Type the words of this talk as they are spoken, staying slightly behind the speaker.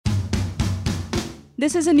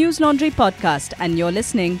This is a News Laundry podcast, and you're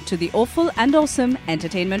listening to the Awful and Awesome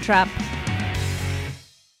Entertainment Wrap.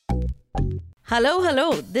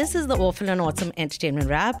 Hello. This is the Awful and Awesome Entertainment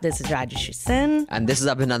Wrap. This is Rajyasree Sen. And this is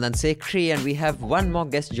Abhinandan Sekhri, and we have one more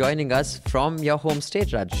guest joining us from your home state,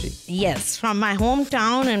 Rajyasree. Yes, from my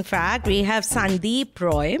hometown, in fact, we have Sandeep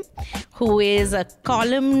Roy, who is a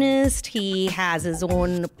columnist. He has his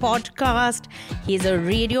own podcast. He's a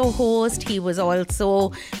radio host. He was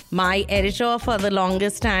also my editor for the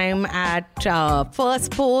longest time at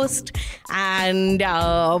First Post. And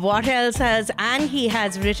what else and he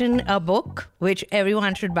has written a book, which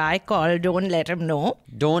everyone should buy, called Don't Let Him Know.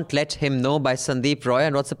 Don't Let Him Know by Sandeep Roy.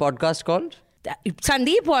 And what's the podcast called?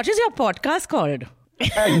 Sandeep, what is your podcast called?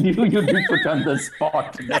 I knew you'd be put on the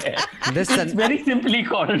spot there. It's very simply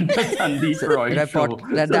called the Sandeep Roy Show.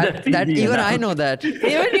 Even I know that.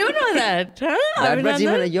 Even you know that, huh?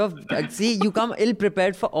 You come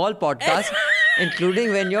ill-prepared for all podcasts,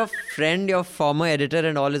 including when your friend, your former editor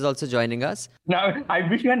and all is also joining us. Now, I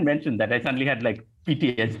wish you had mentioned that. I suddenly had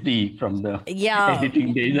PTSD from the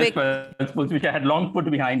editing days, which I had long put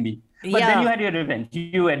behind me. But then you had your revenge.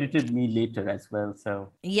 You edited me later as well. So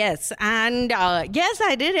yes, and yes,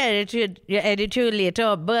 I did edit you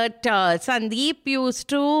later. But Sandeep used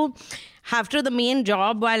to have to, the main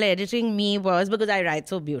job while editing me was, because I write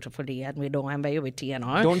so beautifully and we know I'm very witty and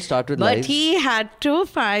all. Don't start with lies. But he had to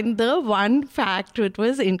find the one fact which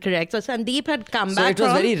was incorrect. So Sandeep had come back. So it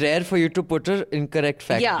was very rare for you to put an incorrect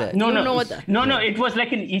fact there. No, it was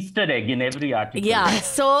like an Easter egg in every article. Yeah,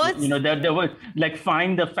 so there was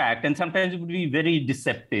find the fact, and sometimes it would be very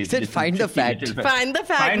deceptive. Said find the fact. Find the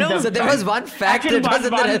fact. So there was one fact. Actually,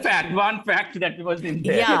 one fact that was in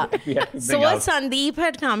there. Yeah. So Sandeep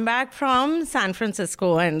had come back from San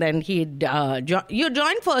Francisco, and then he'd you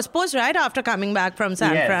joined First Post, right, after coming back from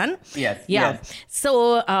San Fran? Yes.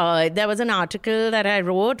 So there was an article that I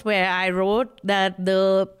wrote where I wrote that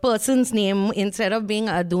the person's name, instead of being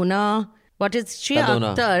Aduna, what is she?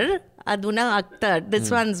 Aduna Akhtar,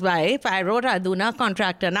 this one's wife, I wrote Aduna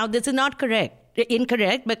Contractor. Now this is not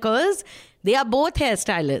incorrect because they are both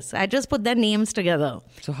hairstylists. I just put their names together.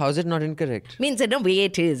 So how is it not incorrect? Means in a way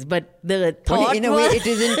it is, but the thought in a way it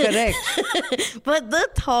is incorrect. But the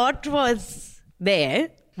thought was there.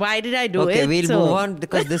 Why did I do it? Okay, we'll move on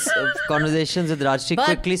because this conversations with Rajyasree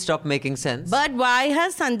quickly stop making sense. But why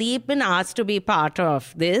has Sandeep been asked to be part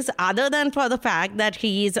of this, other than for the fact that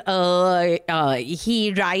he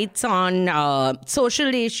writes on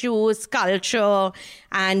social issues, culture,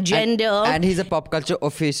 and gender. And he's a pop culture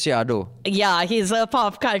aficionado. Yeah, he's a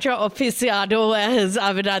pop culture aficionado, as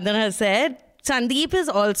Abhinandan has said. Sandeep is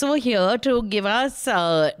also here to give us,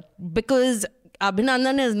 because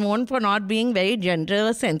Abhinandan is known for not being very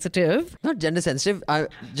gender sensitive. Not gender sensitive,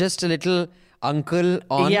 just a little uncle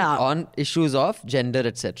on issues of gender,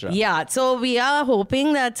 etc. Yeah, so we are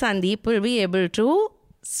hoping that Sandeep will be able to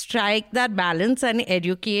strike that balance and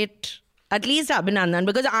educate at least Abhinandan,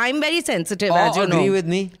 because I'm very sensitive, as you know. Agree with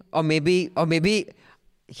me, or maybe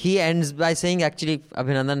he ends by saying, actually,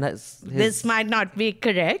 Abhinandan has... This might not be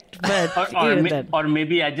correct, but... or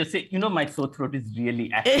maybe I just say, my sore throat is really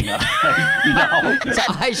acting up now. So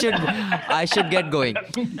I should get going.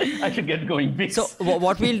 I should get going. So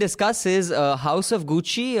what we'll discuss is House of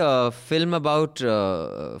Gucci, a film about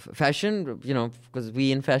fashion, because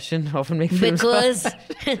we in fashion often make films. Because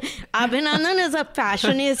Abhinandan is a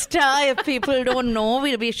fashionista. If people don't know,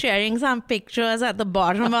 we'll be sharing some pictures at the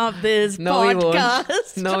bottom of this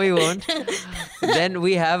podcast. No, we won't. Then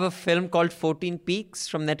we have a film called 14 Peaks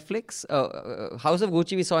from Netflix. House of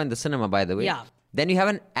Gucci we saw in the cinema, by the way. Yeah. Then you have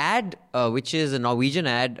an ad, which is a Norwegian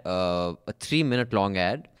ad, a 3-minute long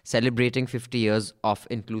ad, celebrating 50 years of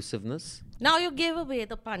inclusiveness. Now you gave away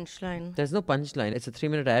the punchline. There's no punchline. It's a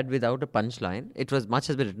 3-minute ad without a punchline. Much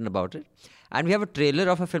has been written about it. And we have a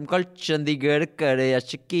trailer of a film called Chandigarh Kare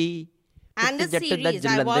Ashiki. And a series.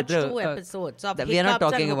 I watched 2 episodes of we are not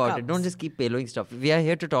talking about hookups. it. Don't just keep payloading stuff. We are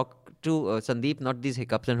here to talk to Sandeep, not these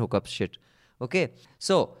hiccups and hookups shit. Okay.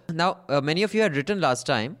 So now many of you had written last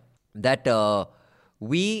time that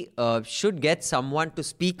we should get someone to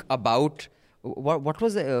speak about what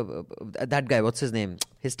was that guy? What's his name?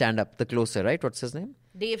 His stand-up, The Closer, right? What's his name?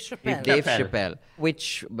 Dave Chappelle,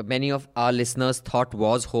 which many of our listeners thought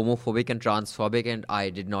was homophobic and transphobic, and I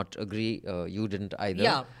did not agree. You didn't either.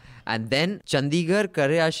 Yeah. And then Chandigarh Kare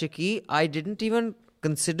Ashiki, I didn't even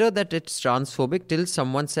consider that it's transphobic till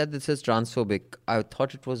someone said this is transphobic. I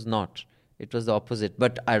thought it was not. It was the opposite,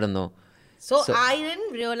 but I don't know. So I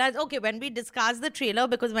didn't realize, when we discussed the trailer,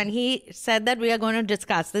 because when he said that we are going to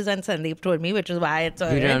discuss this, and Sandeep told me, which is why it's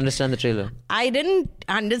alright. You didn't understand the trailer? I didn't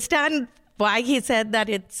understand why he said that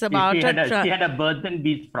it's about he had a birds and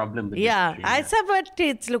bees problem with I said, but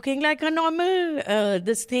it's looking like a normal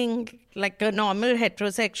this thing, like a normal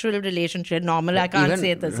heterosexual relationship. Normal, I can't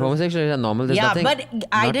say this. Homosexual is normal. There's nothing but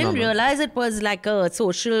I didn't realize it was like a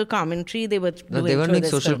social commentary they were doing. They weren't doing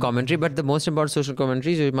social commentary, but the most important social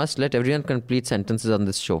commentary is you must let everyone complete sentences on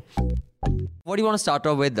this show. What do you want to start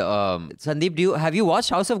off with? Sandeep, have you watched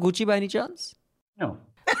House of Gucci by any chance? No.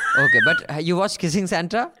 Okay, but you watched Kissing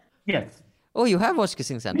Santa? Yes. Oh, you have watched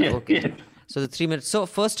Kissing Santa? Yes, okay. Yes. So the 3 minutes. So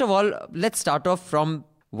first of all, let's start off from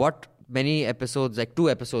what many episodes, like 2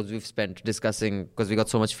 episodes we've spent discussing because we got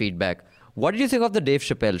so much feedback. What did you think of the Dave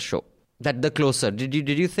Chappelle show? That The Closer.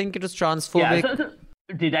 Did you think it was transphobic? Yeah, so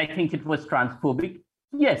did I think it was transphobic?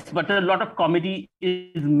 Yes, but a lot of comedy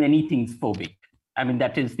is many things phobic. I mean,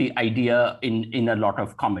 that is the idea in a lot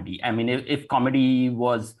of comedy. I mean, if comedy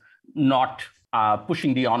was not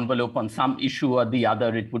pushing the envelope on some issue or the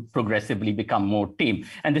other, it would progressively become more tame.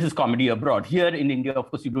 And this is comedy abroad. Here in India, of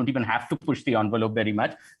course, you don't even have to push the envelope very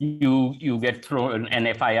much. You get thrown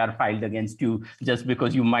an FIR filed against you just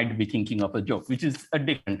because you might be thinking of a joke, which is a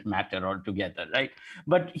different matter altogether, right?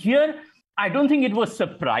 But here, I don't think it was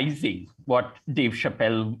surprising what Dave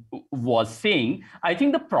Chappelle was saying. I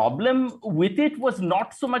think the problem with it was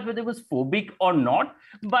not so much whether it was phobic or not,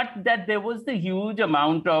 but that there was the huge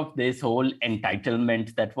amount of this whole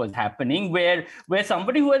entitlement that was happening where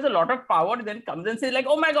somebody who has a lot of power then comes and says like,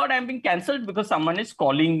 oh my God, I'm being cancelled because someone is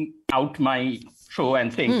calling out my show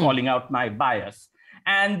and saying, calling out my bias.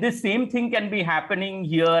 And the same thing can be happening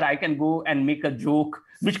here. I can go and make a joke,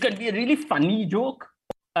 which can be a really funny joke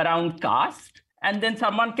around caste, and then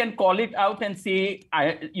someone can call it out and say,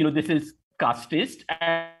 this is casteist.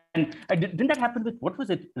 And didn't that happen with, what was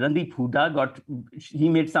it? Randeep Hooda he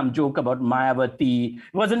made some joke about Mayawati.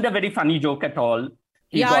 It wasn't a very funny joke at all.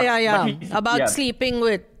 About sleeping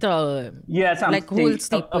with, like who'll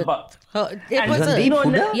sleep with her. It was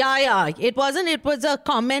it wasn't, it was a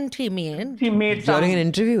comment he made. He made during an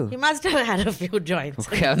interview. He must have had a few joints.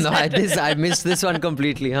 Okay, no, I missed this one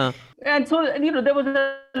completely, huh? And so, there was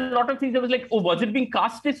a lot of things that was like, was it being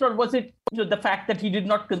casteist or was it the fact that he did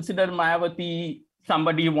not consider Mayawati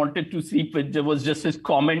somebody he wanted to sleep with? It was just his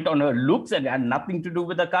comment on her looks and had nothing to do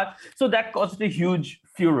with the caste. So that caused a huge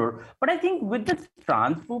furor. But I think with the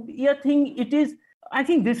transphobia thing, I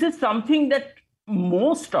think this is something that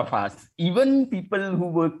most of us, even people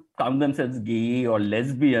who count themselves gay or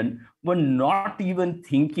lesbian, were not even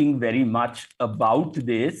thinking very much about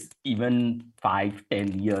this even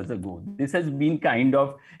 5-10 years ago. This has been kind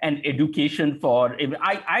of an education for...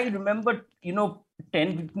 I remember,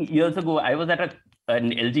 10 years ago, I was at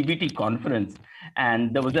an LGBT conference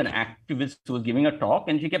and there was an activist who was giving a talk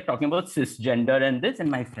and she kept talking about cisgender and this. And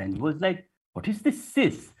my friend was like, what is this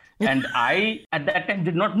cis? And I, at that time,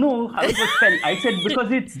 did not know how it was spelled. I said,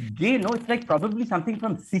 because it's gay, no, it's like probably something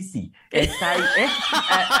from sissy. S-I-S.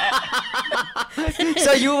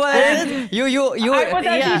 So you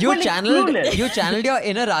channeled your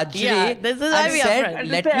inner Rajri this is and said,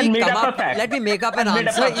 let me make up an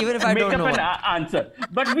answer, even if I don't know. Answer.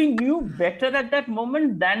 But we knew better at that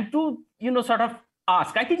moment than to, sort of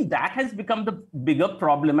ask. I think that has become the bigger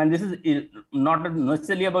problem. And this is not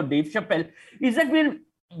necessarily about Dave Chappelle, is that we're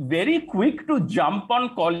very quick to jump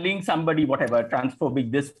on calling somebody whatever,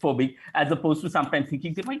 transphobic, this phobic, as opposed to sometimes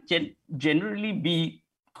thinking they might generally be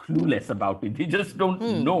clueless about it. They just don't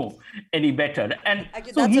know any better. And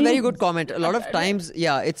so that's a very good comment. A lot of times,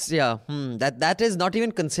 that is not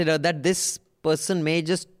even considered, that this person may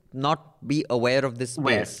just not be aware of this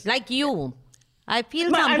space. Like you. I feel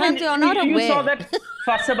sometimes you're not aware. You saw that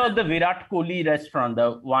fuss about the Virat Kohli restaurant,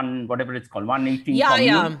 the one, whatever it's called,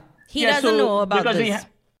 118. He doesn't know about this.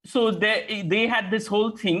 So they had this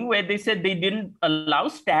whole thing where they said they didn't allow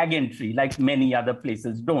stag entry like many other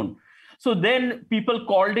places don't. So then people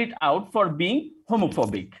called it out for being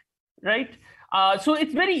homophobic, right? So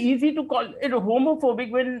it's very easy to call it homophobic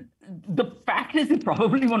when the fact is they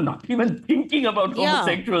probably were not even thinking about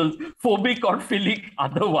homosexuals, phobic or philic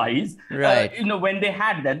otherwise, right? When they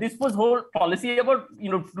had that. This was whole policy about,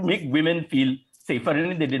 to make women feel safer,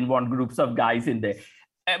 and they didn't want groups of guys in there.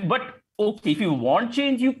 But okay, if you want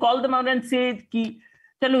change, you call them out and say,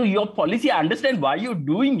 your policy, I understand why you're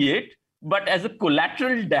doing it, but as a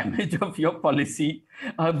collateral damage of your policy,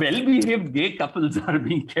 well-behaved gay couples are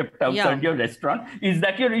being kept outside your restaurant. Is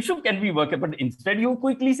that your issue? Can we work it? But instead you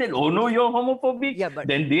quickly said, oh no, you're homophobic.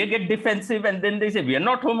 Then they get defensive and then they say, we are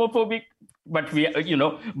not homophobic, but we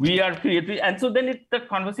are creative. And so then the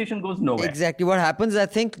conversation goes nowhere. Exactly. What happens, I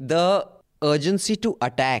think the urgency to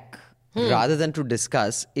attack rather than to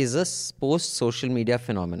discuss is a post-social media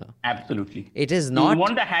phenomena. Absolutely. It is not... You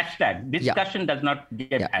want the hashtag. Discussion does not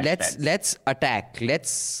get hashtags. Let's attack.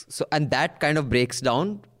 And that kind of breaks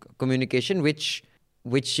down communication, which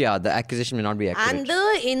the accusation may not be accurate. And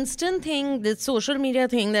the instant thing, the social media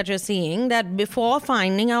thing that you're seeing, that before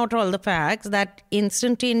finding out all the facts, that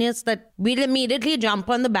instantaneous, that we'll immediately jump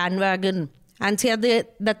on the bandwagon and say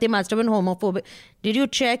that they must have been homophobic. Did you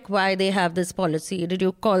check why they have this policy? Did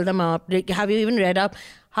you call them up? Have you even read up?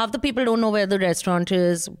 Half the people don't know where the restaurant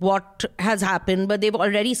is, what has happened, but they've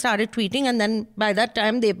already started tweeting, and then by that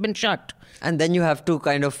time they've been shut. And then you have to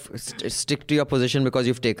kind of stick to your position because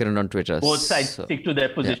you've taken it on Twitter. Both sides stick to their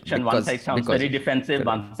position. One side sounds very defensive,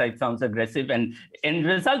 one side sounds aggressive. And in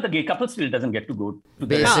result, the gay couple still doesn't get to go to the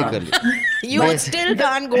Basically. You still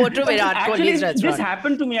can't go to Virat Kohli's restaurant. This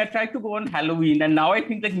happened to me. I tried to go on Halloween, and now I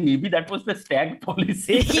think like maybe that was the stag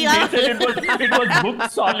policy. Yeah. They said it was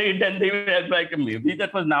booked solid, and they were like, maybe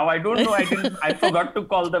that was now. I don't know. I forgot to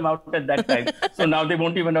call them out at that time. So now they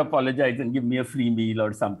won't even apologize and give me a free meal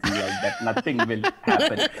or something like that. Nothing will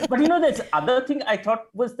happen. But this other thing I thought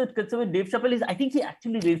was that concern with Dave Chappelle is I think he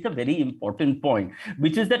actually raised a very important point,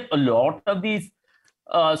 which is that a lot of these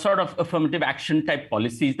sort of affirmative action type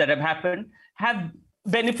policies that have happened have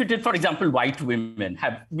benefited, for example, white women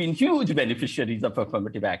have been huge beneficiaries of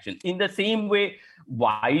affirmative action. In the same way,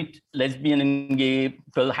 white, lesbian and gay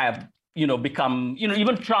people have become,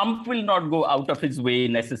 even Trump will not go out of his way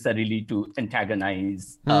necessarily to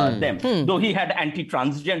antagonize them. Though he had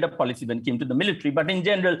anti-transgender policy when it came to the military. But in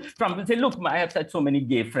general, Trump will say, look, I have such so many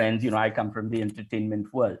gay friends, I come from the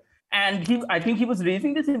entertainment world. And I think he was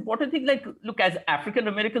raising this important thing, like, look, as African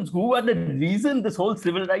Americans, who are the reason this whole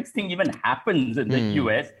civil rights thing even happens in the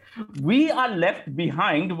US, we are left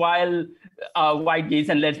behind while white gays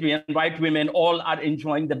and lesbian, white women all are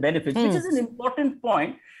enjoying the benefits, which is an important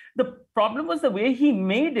point. The problem was the way he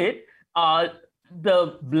made it.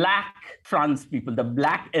 The black trans people, the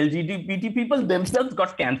black LGBT people themselves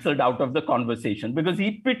got cancelled out of the conversation because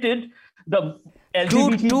he pitted the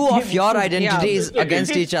LGBT two of your identities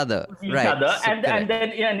against each other. Right. And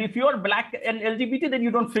then if you're black and LGBT, then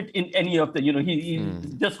you don't fit in any of the, he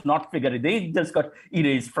just not figure it. They just got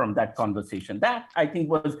erased from that conversation. That I think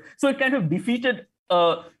was, so it kind of defeated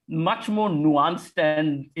a much more nuanced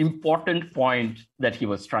and important point that he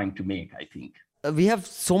was trying to make, I think. We have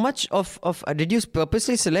so much of did you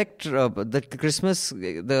purposely select the Christmas,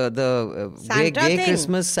 the gay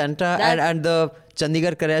Christmas Santa and the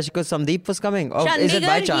Chandigarh Karyashi because Sandeep was coming? Or is it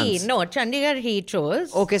by chance? Chandigarh he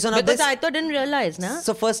chose. Okay, so now because I didn't realize, na?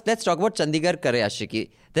 So first, let's talk about Chandigarh Karyashi.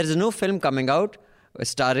 There is a new film coming out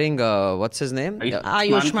starring, what's his name?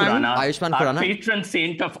 Ayushmann Khurrana. Patron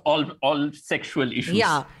saint of all sexual issues.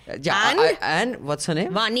 Yeah. And what's her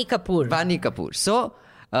name? Vani Kapoor. So,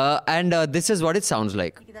 and this is what it sounds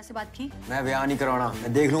like. मैं ब्याह नहीं करवाना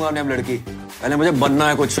मैं देख लूंगा अपने अब लड़की पहले मुझे बनना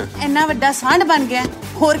है कुछ इतना बड़ा सांड बन गया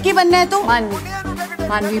होर की बनना है तो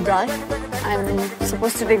मानवी ब्राल I'm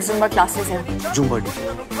supposed to take Zumba classes here. Zumba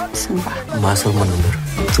Zumba. Mask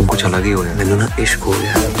मनंदर तुम कुछ अलग ही हो गया मेरे ना इश्क हो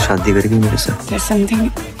गया शादी करेगी मेरे साथ There's something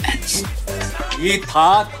else. ये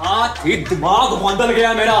थी दिमाग बंदल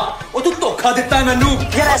गया मेरा वो तू धोखा देता है मैनू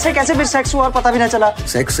यार ऐसे कैसे फिर सेक्स हुआ और पता भी ना चला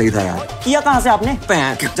सेक्स सही था यार किया कहाँ से आपने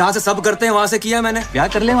जहाँ से सब करते हैं वहाँ से किया मैंने ब्याह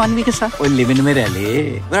कर ले मानवी के साथ और लिव इन में रह ले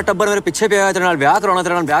मेरा टब्बर मेरे पीछे पे आया तेरे नाल ब्याह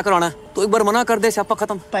कराना तो एक बार मना कर दे स्यापा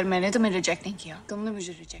खत्म पर मैंने तुम्हें रिजेक्ट नहीं किया तुमने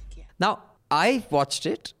मुझे रिजेक्ट किया Now I watched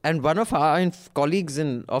it and one of our colleagues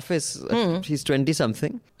in office he's 20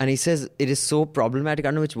 something and he says it is so problematic. I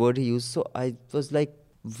don't know which word he used, so I was like,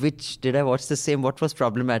 which did I watch the same? What was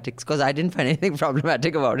problematic? Because I didn't find anything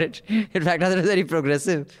problematic about it. In fact, I thought it was very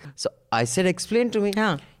progressive. So I said, explain to me.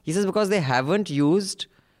 He says, because they haven't used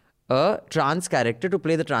a trans character to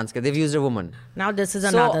play the trans character. They've used a woman. Now this is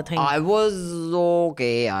another thing. I was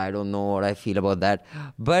okay. I don't know what I feel about that.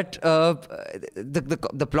 But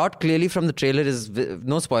the plot clearly from the trailer is,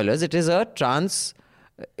 no spoilers, it is a trans...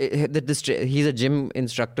 he's a gym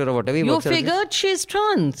instructor or whatever. You figured she's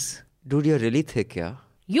trans. Dude, you're really thick, yeah?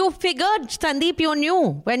 You figured, Sandeep, you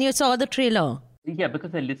knew when you saw the trailer. Yeah,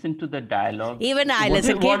 because I listened to the dialogue. Even I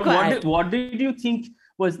listened. What did you think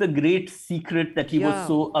was the great secret that he was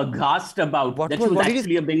so aghast about? That she was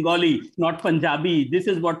actually a Bengali, not Punjabi. This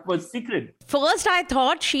is what was secret. First, I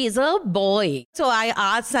thought she's a boy. So I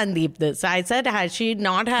asked Sandeep this. I said, has she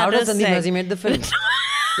not had How a does Sandeep, sex? has he made the film?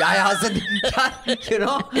 I asked Sandeep,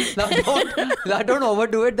 now don't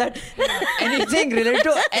overdo it. That anything related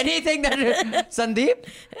to anything that Sandeep.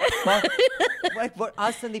 What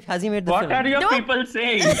ask Sandeep, has he made the film? What are your people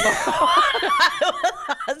saying?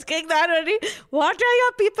 asking that only. What are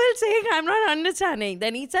your people saying? I'm not understanding.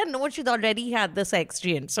 Then he said, no, she's already had the sex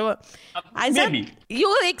gene. So I said, maybe.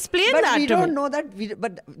 you explain But that we to don't me. know that.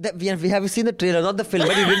 We have seen the trailer, not the film.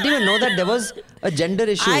 But you didn't even know that there was a gender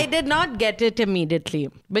issue. I did not get it immediately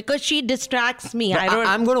because she distracts me. But I don't.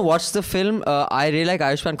 I'm going to watch the film. I really like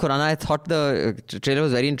Ayushmann Khurrana. I thought the trailer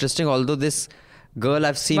was very interesting. Although this girl,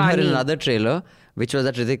 I've seen her in Vani. another trailer, which was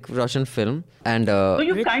a Hrithik Roshan film. And So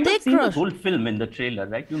you kind of Hrithik seen the Roshan. whole film in the trailer,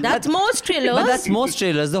 right? That's most trailers. but that's most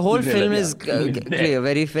trailers. The whole film is Yeah. clear.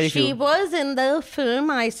 Very, very She few. was in the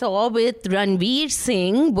film I saw with Ranveer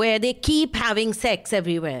Singh where they keep having sex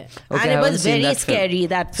everywhere. Okay, and I it haven't was seen very that film. scary,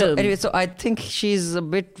 that film. Anyway, so I think she's a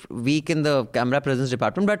bit weak in the camera presence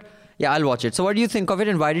department. But yeah, I'll watch it. So what do you think of it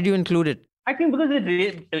and why did you include it? I think because it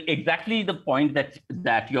raised exactly the point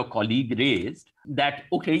that your colleague raised, that,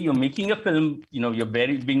 okay, you're making a film, you're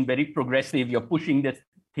being very progressive, you're pushing this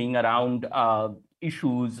thing around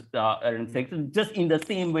issues and sex, just in the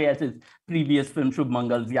same way as his previous film, Shubh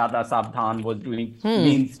Mangal, Zyada Savdhan was doing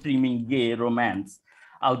mainstreaming gay romance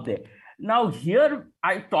out there. Now here,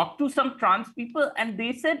 I talked to some trans people and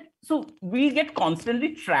they said, so we get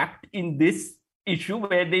constantly trapped in this issue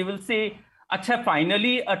where they will say, Acha,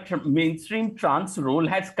 finally a mainstream trans role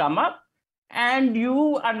has come up and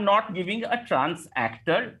you are not giving a trans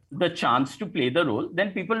actor the chance to play the role.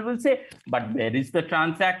 Then people will say, but where is the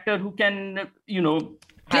trans actor who can,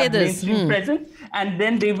 Play have this. mainstream presence? And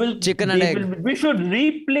then they will... Chicken and egg. We should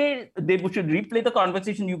replay the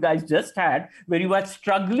conversation you guys just had where you were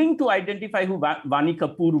struggling to identify who Vani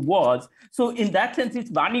Kapoor was. So in that sense,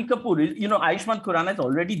 it's Vani Kapoor. Ayushmann Khurrana is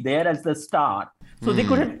already there as the star. So they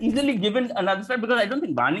could have easily given another star because I don't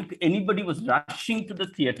think anybody was rushing to the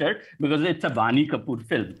theater because it's a Vani Kapoor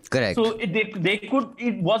film. Correct. So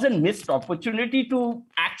it was a missed opportunity to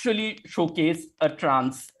actually showcase a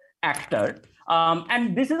trans actor.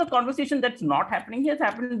 And this is a conversation that's not happening here. It's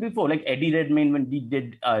happened before, like Eddie Redmayne when he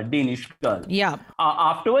did Danish Girl. Yeah.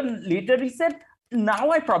 Afterward, later he said,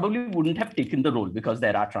 now I probably wouldn't have taken the role because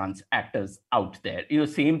there are trans actors out there.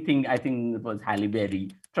 Same thing, I think it was Halle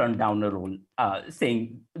Berry turned down a role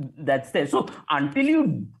saying that's there. So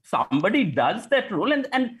until somebody does that role,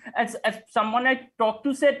 and as someone I talked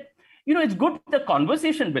to said, it's good, the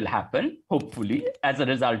conversation will happen, hopefully, as a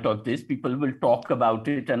result of this. People will talk about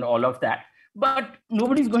it and all of that. But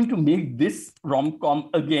nobody's going to make this rom-com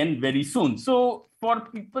again very soon. So for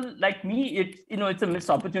people like me, it's a missed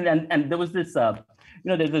opportunity. And there was this,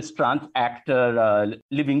 there's this trans actor,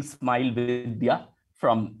 Living Smile Vidya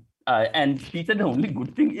from, and she said the only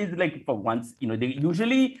good thing is like for once,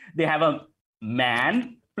 they have a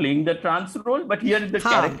man playing the trans role, but here the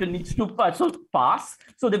character needs to pass.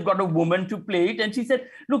 So they've got a woman to play it. And she said,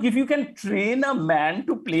 look, if you can train a man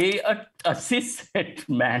to play a cis-het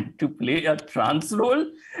man to play a trans role,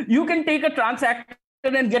 you can take a trans actor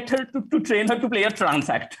and get her to train her to play a trans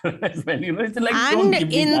actor as well. It's like, and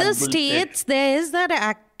in the States, there is that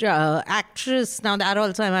actress, now that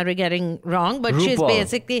also I might be getting wrong, but she's RuPaul.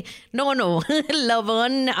 basically, no,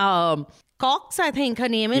 Laverne Cox, I think her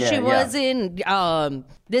name is. Yeah, she was in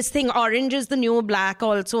this thing, Orange is the New Black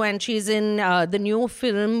also, and she's in the new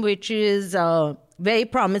film, which is very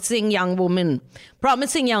promising young woman,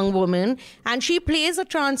 and she plays a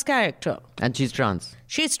trans character. And she's trans.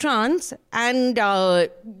 She's trans, and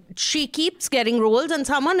she keeps getting roles, and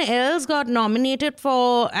someone else got nominated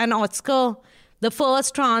for an Oscar, the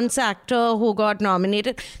first trans actor who got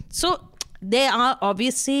nominated. So there are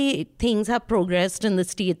obviously things have progressed in the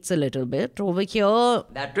States a little bit. Over here,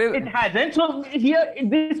 That way, it hasn't. So here,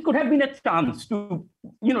 this could have been a chance to,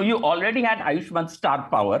 you already had Ayushmann's star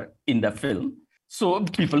power in the film. So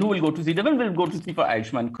people who will go to see the film will go to see for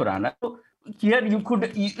Ayushmann Khurrana. So here you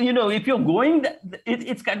could, if you're going,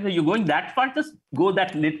 it's kind of, you're going that far, just go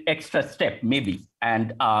that little extra step maybe.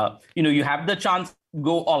 And, you have the chance,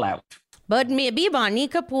 go all out. but maybe Vani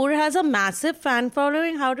Kapoor has a massive fan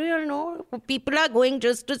following. How do you know? People are going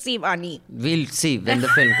just to see Vani. we'll see when the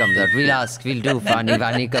film comes out. We'll ask. We'll do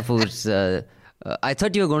Vani Kapoor's. I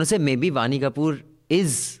thought you were going to say maybe Vani Kapoor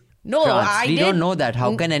is No, trans. We I don't did- know that.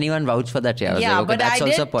 How can anyone vouch for that? Yeah, I was Yeah, like, okay, but that's I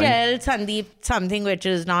also a did point. tell Sandeep something which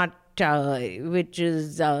is not,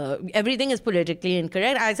 everything is politically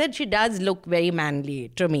incorrect. I said she does look very manly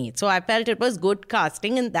to me. So I felt it was good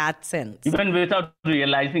casting in that sense. Even without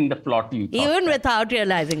realizing the plot you thought. Even without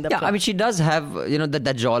realizing the Yeah, plot. I mean, she does have,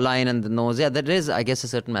 that jawline and the nose. Yeah, there is, I guess, a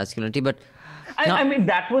certain masculinity. But I mean,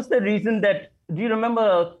 that was the reason that, do you remember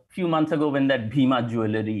a few months ago when that Bhima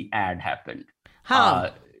jewelry ad happened?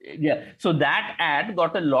 How? Yeah. So that ad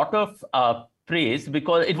got a lot of praised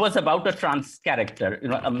because it was about a trans character,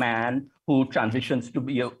 a man who transitions to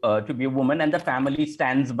be a woman, and the family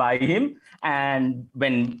stands by him and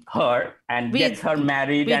gets her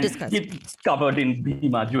married and gets covered in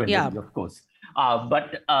Bhima jewelry, of course.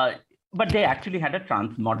 But they actually had a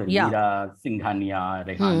trans model, Meera Singhania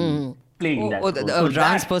Rehani, playing that. A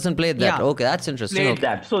trans person played that. Yeah. Okay, that's interesting.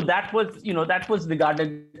 That. So that was regarded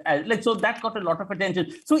as so that got a lot of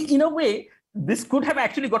attention. So in a way, this could have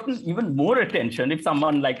actually gotten even more attention if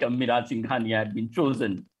someone like Meera Singhania had been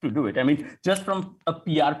chosen to do it. I mean, just from a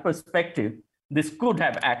PR perspective, this could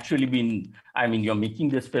have actually been, you're making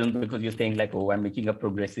this film because you're saying like, I'm making a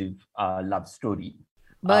progressive love story.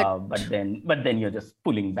 But then you're just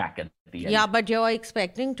pulling back at the end. Yeah, but you're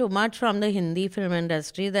expecting too much from the Hindi film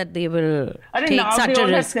industry that they will take such a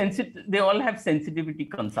risk. They all have sensitivity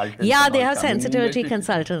consultants. Yeah, they have sensitivity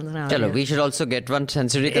consultants now. Chalo, we should also get one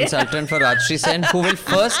sensitivity consultant for Rajshri Sen, who will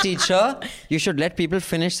first teach her, you should let people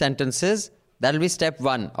finish sentences. That'll be step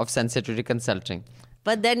 1 of sensitivity consulting.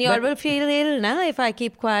 But then you all will feel ill, na, if I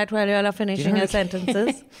keep quiet while you all are finishing your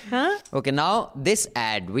sentences. Huh? Okay, now this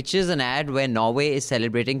ad, which is an ad where Norway is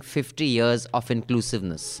celebrating 50 years of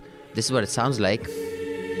inclusiveness. This is what it sounds like.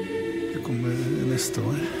 Det kommer nästa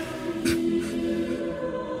år.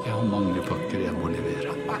 Jag har många pakker jag må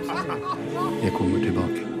levera. Jag kommer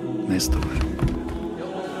tillbaka nästa år.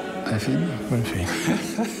 Är fin? Men fin.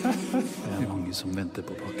 Det är många som väntar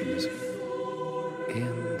på pakken.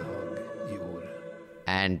 En dag i år.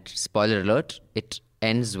 And spoiler alert, it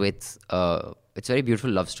ends with it's a very beautiful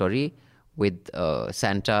love story with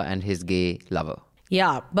Santa and his gay lover.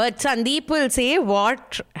 Yeah, but Sandeep will say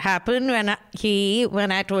what happened when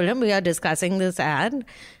I told him we are discussing this ad. And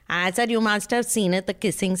I said, you must have seen it, the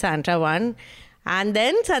Kissing Santa one. And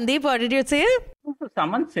then, Sandeep, what did you say?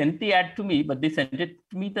 Someone sent the ad to me, but they sent it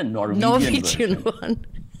to me the Norwegian one.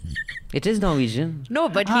 It is Norwegian. No,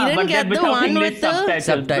 but he didn't get the one with the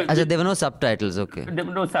subtitles. There were no subtitles, okay. There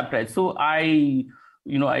were no subtitles. So I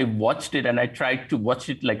watched it and I tried to watch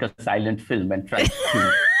it like a silent film and tried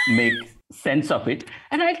to make sense of it.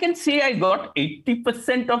 And I can say I got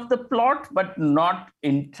 80% of the plot, but not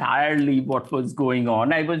entirely what was going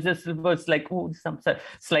on. It was like,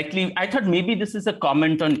 slightly, I thought maybe this is a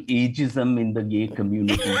comment on ageism in the gay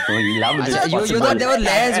community. So he loved it. You thought there were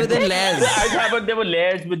layers within layers. I thought there were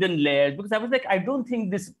layers within layers because I was like, I don't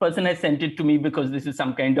think this person has sent it to me because this is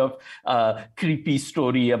some kind of creepy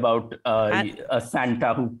story about a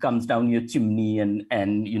Santa who comes down your chimney and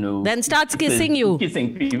then starts kissing you.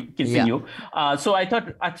 Kissing you. So I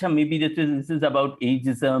thought, maybe this is about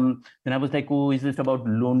ageism. Then I was like, is this about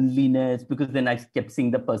loneliness? Because then I kept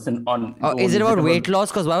seeing the person on. Is it about weight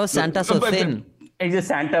loss? Because why was Santa so thin? It's a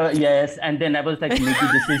Santa, yes. And then I was like, maybe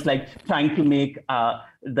this is like trying to make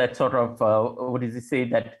that sort of, what does he say,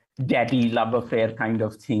 that daddy love affair kind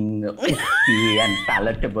of thing, okay and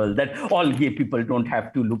palatable, that all gay people don't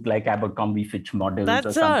have to look like Abercrombie Fitch models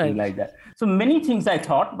or something like that. So many things I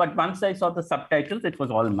thought, but once I saw the subtitles, it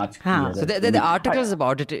was all much clearer. So the articles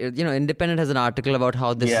about it, Independent has an article about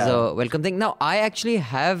how this is a welcome thing. Now, I actually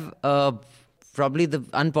have probably the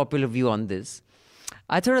unpopular view on this.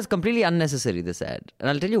 I thought it was completely unnecessary, this ad. And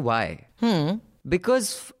I'll tell you why.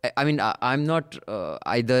 Because, I'm not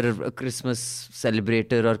either a Christmas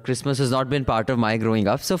celebrator or Christmas has not been part of my growing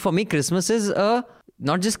up. So for me, Christmas is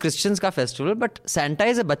not just Christians ka festival, but Santa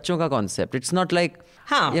is a bachon ka concept. It's not like,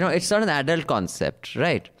 it's not an adult concept,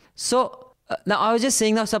 right? So now I was just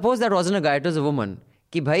saying, now suppose that wasn't a guy, it was a woman.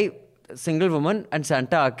 Ki bhai, single woman and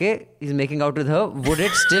Santa aake, he's making out with her. Would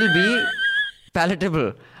it still be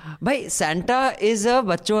palatable? Bhai, Santa is a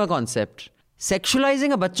bachon ka concept.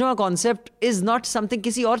 Sexualizing a bachon ka concept is not something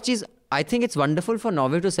kisi aur cheez. I think it's wonderful for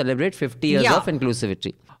Norway to celebrate 50 years of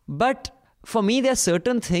inclusivity. But for me, there are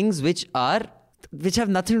certain things which have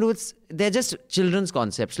nothing to do with, they're just children's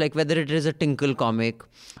concepts, like whether it is a Tinkle comic,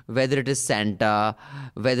 whether it is Santa,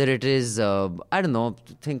 whether it is, I don't know,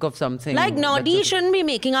 think of something. Like Noddy shouldn't be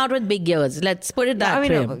making out with big ears. Let's put it that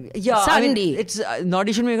way. It's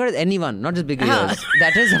Noddy shouldn't be making out with anyone, not just big ears.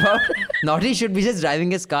 That is about, Noddy should be just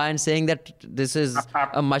driving his car and saying that this is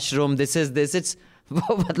a mushroom, this is this, it's...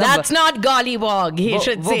 That's not gollywog, he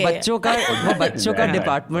should say. वो बच्चों का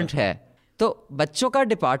department है. तो बच्चों का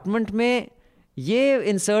department में ये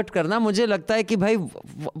insert करना मुझे लगता है कि भाई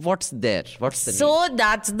what's the so need?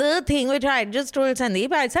 That's the thing which I just told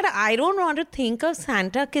Sandeep. I said I don't want to think of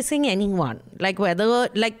Santa kissing anyone, like whether,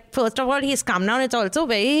 like, first of all, he's come down. It's also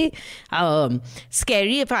very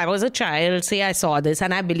scary. If I was a child, say I saw this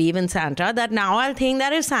and I believe in Santa, that now I'll think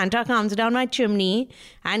that if Santa comes down my chimney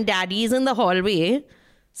and daddy is in the hallway,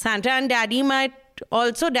 Santa and daddy might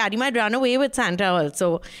also Daddy Might Run Away with Santa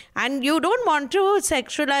also. And you don't want to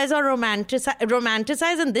sexualize or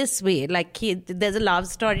romanticize in this way. Like there's a love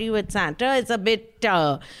story with Santa. It's a bit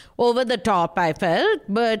over the top, I felt.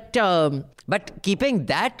 But keeping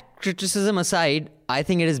that criticism aside, I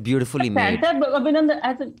think it is beautifully made.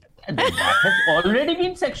 Santa, that has already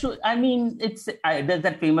been sexual. I mean, there's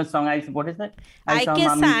that famous song. What is that? I saw Kiss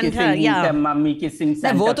Mommy Santa, kissing, yeah. Mummy kissing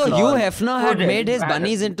Santa वो तो Claus. Hugh Hefner had made his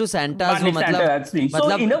bunnies into Santas. Bunny Santa, that's me. So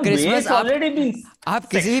in a way, Christmas it's already been आप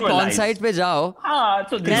किसी भी porn site पे जाओ,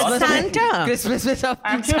 so Christmas में सब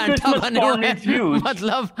I'm sure Santa Christmas बने porn हुए is huge.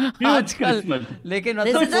 मतलब Huge आजकल Christmas. लेकिन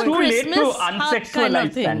This मतलब is a too late Christmas to hug unsexualize kind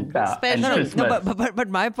of thing. Santa and Special. Christmas. No, but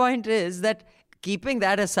my point is that keeping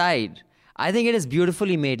that aside, I think it is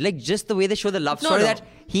beautifully made. Like just the way they show the love story that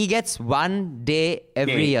he gets one day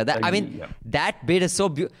every year. That bit is so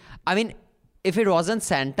beautiful. I mean, if it wasn't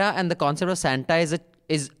Santa and the concept of Santa is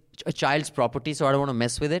a child's property, so I don't want to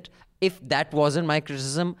mess with it. If that wasn't my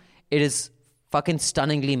criticism, it is fucking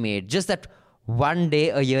stunningly made. Just that one day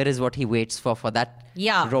a year is what he waits for that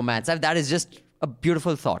romance. That is just a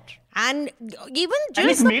beautiful thought. And even just... And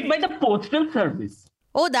it's made by the Postal Service.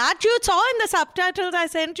 Oh, that you saw in the subtitles I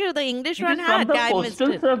sent you. The English one had. From the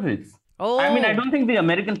Postal Service. Oh. I mean, I don't think the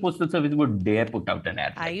American Postal Service would dare put out an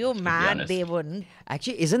ad. Are you mad? They wouldn't.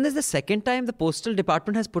 Actually, isn't this the second time the Postal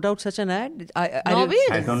Department has put out such an ad? I don't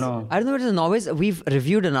know. I don't know if it is Norway's. We've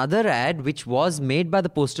reviewed another ad which was made by the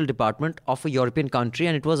Postal Department of a European country,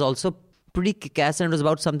 and it was also pretty kick-ass, and it was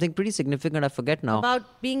about something pretty significant. I forget now. About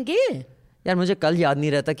being gay? यार मुझे कल याद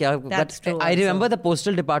नहीं रहता क्या. That's true. I remember the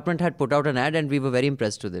Postal Department had put out an ad, and we were very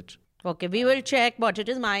impressed with it. Okay, we will check what it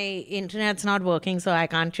is. My internet's not working, so I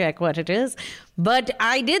can't check what it is. But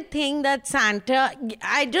I did think that Santa,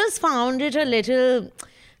 I just found it a little...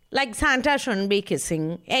 Like Santa shouldn't be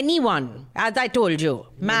kissing anyone, as I told you,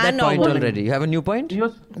 man that or point woman. already. You have a new point?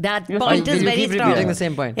 That point is very keep strong. repeating the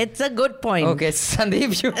same point. It's a good point. Okay,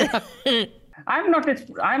 Sandeep, you...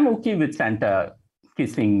 I'm okay with Santa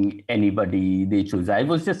kissing anybody they choose. I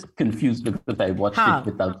was just confused because I watched it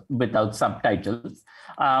without subtitles.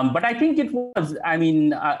 But I think it was,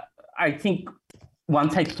 I think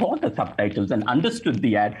once I saw the subtitles and understood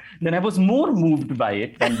the ad, then I was more moved by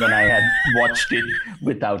it than when I had watched it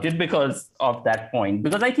without it because of that point.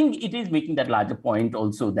 Because I think it is making that larger point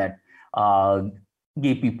also that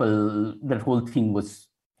gay people, that whole thing was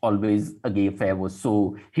always a gay affair was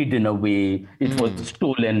so hidden away. It was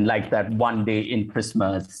stolen like that one day in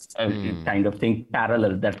Christmas kind of thing,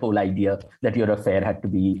 parallel that whole idea that your affair had to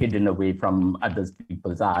be hidden away from other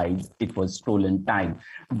people's eyes. It was stolen time.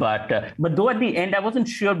 But though at the end, I wasn't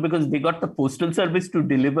sure because they got the Postal Service to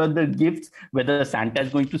deliver the gifts, whether Santa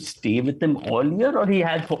is going to stay with them all year or he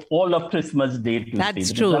has all of Christmas Day to That's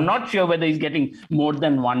stay. true. I'm not sure whether he's getting more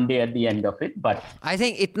than one day at the end of it, but I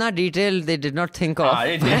think itna detail they did not think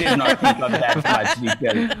of. they did not think of that much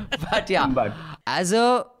detail. But yeah, as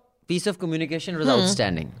a piece of communication, it was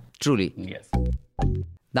outstanding. Truly. Yes.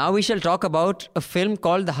 Now we shall talk about a film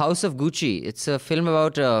called The House of Gucci. It's a film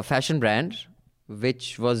about a fashion brand,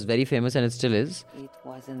 which was very famous and it still is. It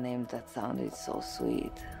was a name that sounded so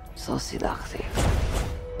sweet, so seductive.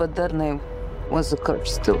 But that name was a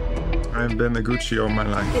curse too. I've been a Gucci all my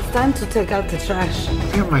life. It's time to take out the trash.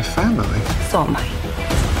 You're my family. So am I.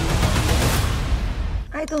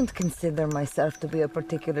 I don't consider myself to be a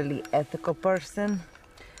particularly ethical person,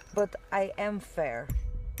 but I am fair.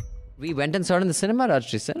 We went and saw it in the cinema,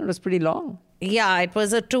 Rajshri. It was pretty long. Yeah, it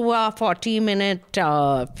was a 2-hour, 40-minute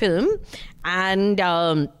film. And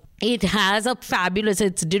it has a fabulous...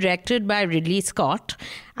 It's directed by Ridley Scott.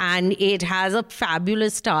 And it has a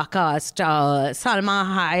fabulous star cast. Salma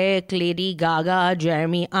Hayek, Lady Gaga,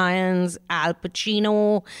 Jeremy Irons, Al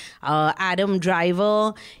Pacino, Adam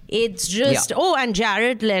Driver. It's just... Yeah. Oh, and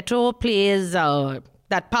Jared Leto plays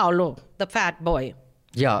that Paolo, the fat boy.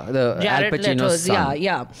 Yeah, the Jared Al Pacino's Leto's, son.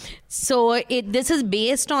 yeah. So this is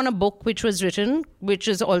based on a book which was written, which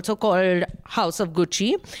is also called House of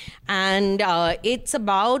Gucci. And it's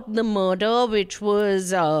about the murder which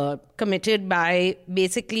was committed by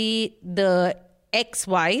basically the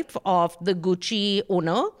ex-wife of the Gucci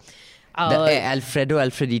owner.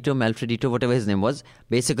 Alfredito, whatever his name was.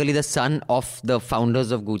 Basically the son of the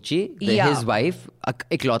founders of Gucci. His wife,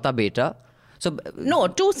 Iklauta Beta. So, no,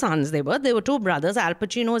 2 sons they were. They were 2 brothers. Al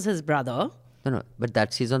Pacino is his brother. No,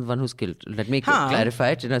 but he's not the one who's killed. Let me clarify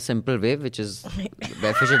it in a simple way, which is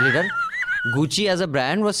efficiently done. Gucci as a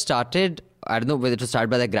brand was started, I don't know whether it was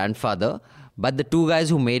started by their grandfather, but the 2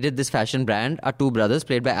 guys who made it this fashion brand are 2 brothers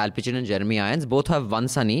played by Al Pacino and Jeremy Irons. Both have 1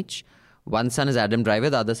 son each. One son is Adam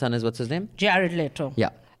Driver, the other son is, what's his name? Jared Leto. Yeah.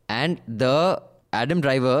 And the Adam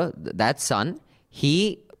Driver, that son,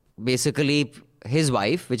 he basically, his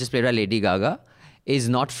wife, which is played by Lady Gaga, is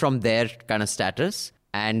not from their kind of status.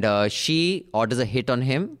 And she orders a hit on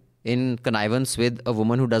him in connivance with a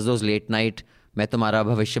woman who does those late night Main Tumhara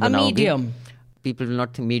Bhavishya Banaungi. A medium. People will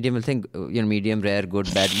not think medium, will think, medium, rare,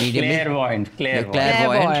 good, bad. Medium.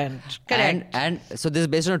 Clairvoyant. Correct. And so this is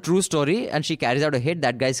based on a true story, and she carries out a hit.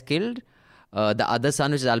 That guy's killed. The other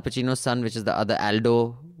son, which is Al Pacino's son, which is the other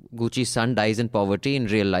Aldo Gucci's son, dies in poverty in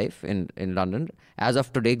real life in London. As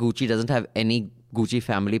of today, Gucci doesn't have any Gucci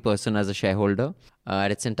family person as a shareholder.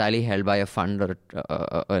 And it's entirely held by a fund or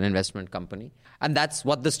an investment company. And that's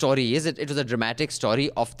what the story is. It was a dramatic story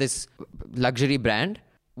of this luxury brand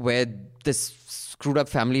where this screwed up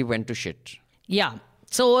family went to shit. Yeah.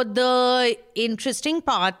 So the interesting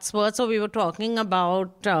parts were, so we were talking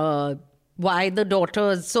about why the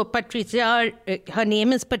daughters, so Patricia, her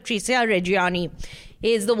name is Patricia Reggiani,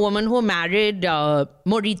 is the woman who married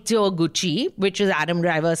Maurizio Gucci, which is Adam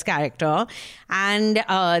Driver's character. And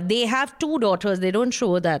they have two daughters. They don't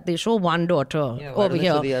show that. They show one daughter over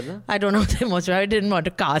here. The other? I don't know if they must. I didn't want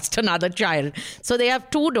to cast another child. So they have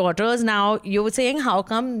two daughters. Now, you were saying, how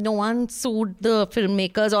come no one sued the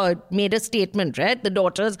filmmakers or made a statement, right? The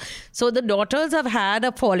daughters. So the daughters have had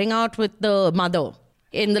a falling out with the mother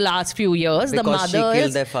in the last few years. Because the mother she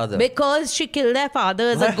killed their father. Because she killed their father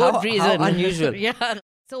is a good reason. How unusual. Yeah.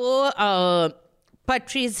 So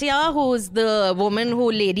Patricia, who's the woman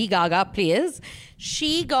who Lady Gaga plays,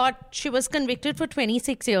 she was convicted for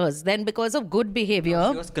 26 years. Then because of good behavior...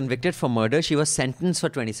 She was convicted for murder. She was sentenced for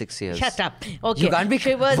 26 years. Shut up. Okay. You can't be...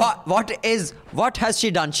 What has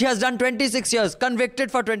she done? She has done 26 years.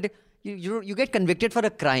 Convicted for 20... You get convicted for a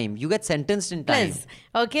crime. You get sentenced in time. Yes.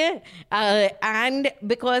 Okay. And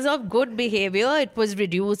because of good behavior, it was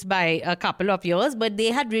reduced by a couple of years, but they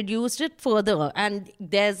had reduced it further. And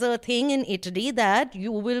there's a thing in Italy that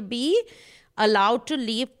you will be allowed to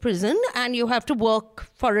leave prison and you have to work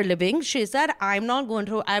for a living. She said, I've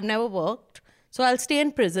never worked, so I'll stay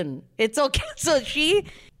in prison. It's okay. So she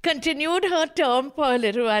continued her term for a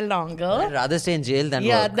little while longer. I'd rather stay in jail than work.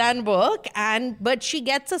 Yeah, than work. But she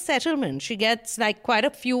gets a settlement. She gets like quite a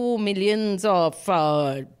few millions of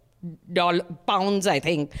pounds, I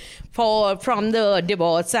think, from the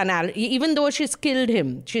divorce. And even though she's killed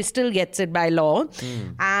him, she still gets it by law.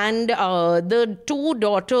 And the two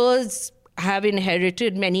daughters have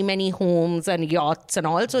inherited many, many homes and yachts and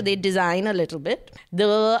all, so they design a little bit.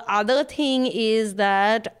 The other thing is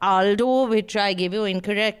that Aldo, which I gave you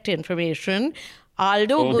incorrect information,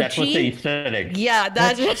 Aldo Gucci... that was the Easter egg. Yeah,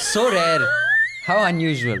 that's so rare. How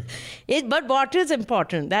unusual. But what is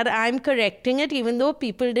important, that I'm correcting it even though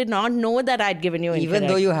people did not know that I'd given you incorrect. Even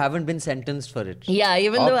though you haven't been sentenced for it. Yeah,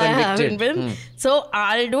 even though I haven't been. So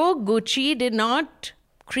Aldo Gucci did not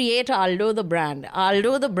create Aldo the brand.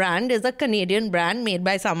 Aldo the brand is a Canadian brand made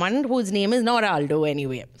by someone whose name is not Aldo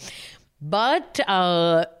anyway. But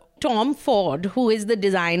Tom Ford, who is the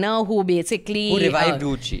designer who basically... Who revived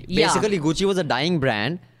Gucci. Basically, Gucci was a dying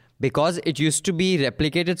brand because it used to be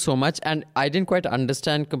replicated so much, and I didn't quite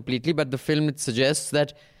understand completely, but the film, it suggests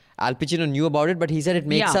that Al Pacino knew about it, but he said it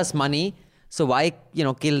makes us money, so why,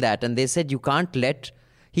 kill that? And they said you can't let...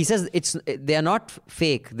 He says they are not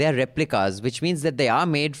fake, they are replicas, which means that they are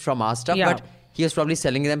made from our stuff, but he was probably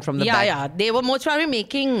selling them from the back. Yeah, they were most probably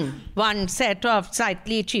making one set of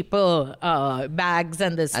slightly cheaper bags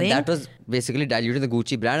and this thing. And that was basically diluted the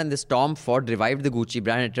Gucci brand, and this Tom Ford revived the Gucci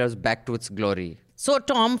brand, and it was back to its glory. So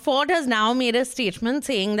Tom Ford has now made a statement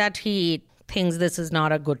saying that he thinks this is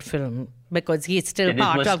not a good film because he's still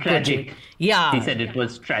part of Gucci. Yeah. He said it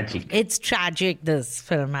was tragic. It's tragic, this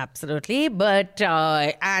film, absolutely. But,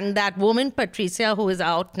 and that woman, Patricia, who is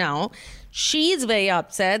out now, she's very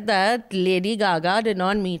upset that Lady Gaga did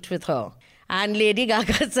not meet with her. And Lady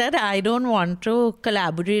Gaga said, I don't want to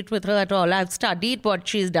collaborate with her at all. I've studied what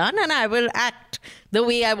she's done and I will act the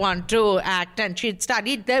way I want to act. And she'd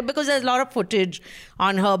studied there because there's a lot of footage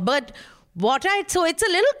on her. But so it's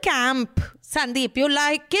a little camp, Sandeep. You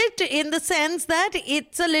like it in the sense that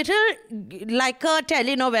it's a little like a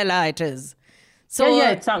telenovela, it is. So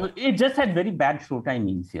it just had very bad show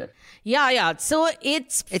timings here. Yeah. So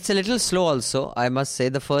it's a little slow also, I must say.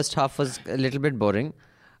 The first half was a little bit boring.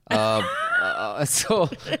 So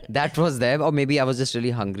that was there. Or maybe I was just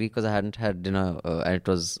really hungry because I hadn't had dinner and it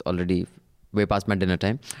was already way past my dinner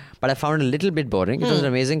time. But I found it a little bit boring. It was an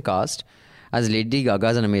amazing cast. As Lady Gaga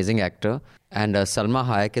is an amazing actor. And Salma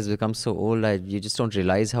Hayek has become so old. You just don't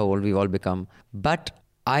realize how old we've all become. But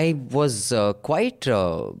I was quite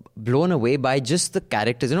blown away by just the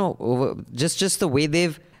characters. Just the way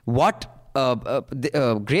they've... What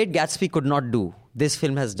Great Gatsby could not do, this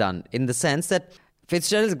film has done. In the sense that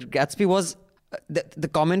Fitzgerald's Gatsby was the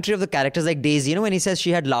commentary of the characters, like Daisy, when he says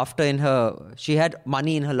she had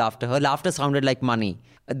money in her laughter sounded like money.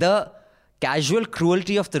 The casual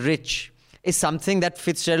cruelty of the rich is something that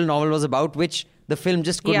Fitzgerald novel was about, which the film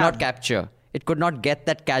just could not capture. It could not get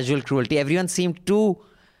that casual cruelty. Everyone seemed too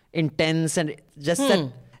intense, and just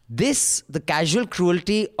the casual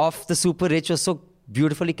cruelty of the super rich was so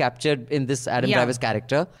beautifully captured in this Adam Driver's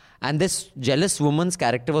character. And this jealous woman's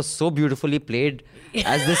character was so beautifully played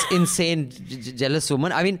as this insane jealous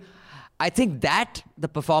woman. I mean, I think that the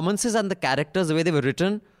performances and the characters, the way they were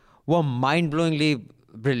written, were mind-blowingly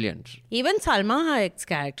brilliant. Even Salma Hayek's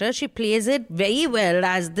character, she plays it very well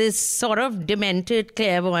as this sort of demented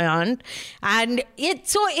clairvoyant. And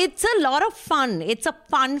it's a lot of fun. It's a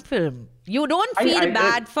fun film. You don't feel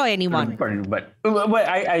bad for anyone. But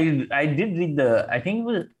I did read I think it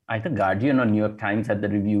was either Guardian or New York Times had the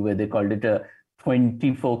review where they called it a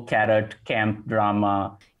 24-carat camp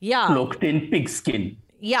drama cloaked in pigskin.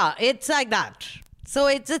 Yeah, it's like that. So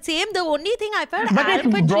it's the same. The only thing I felt... But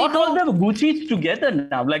it brought all the Gucci's together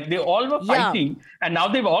now. Like they all were fighting and now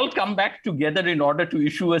they've all come back together in order to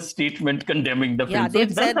issue a statement condemning the film. Yeah, so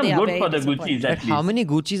it's done some good for the Gucci's at least. How many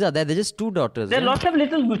Gucci's are there? They're just 2 daughters. There are lots of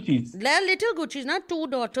little Gucci's. There are little Gucci's, not 2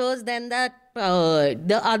 daughters. Then that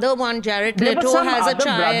the other one, Jared Leto, has a child. There were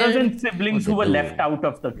some other brothers and siblings who were left out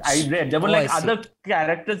of I read. There were other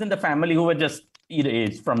characters in the family who were just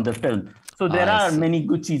erased from the film. So there are many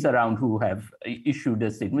Gucci's around who have issued a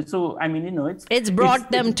statement. So, I mean, it's brought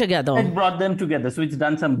them together. It's brought them together. So it's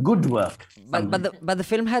done some good work. But the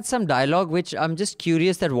film had some dialogue, which I'm just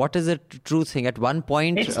curious that what is the true thing. At one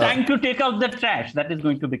point... It's time to take out the trash. That is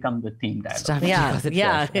going to going to be the theme dialogue.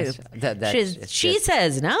 She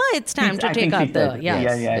says, no, it's time to take out the...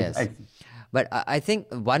 Yes. But I think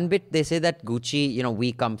one bit they say that Gucci,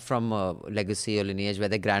 we come from a legacy or lineage where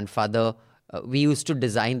the grandfather... we used to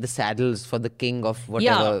design the saddles for the king of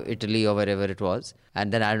whatever, Italy or wherever it was.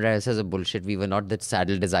 And then Adam Driver says, bullshit, we were not the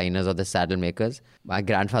saddle designers or the saddle makers. My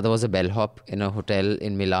grandfather was a bellhop in a hotel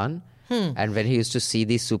in Milan. And when he used to see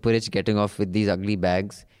these super rich getting off with these ugly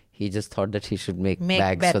bags, he just thought that he should make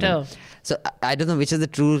bags better for them. So I don't know which is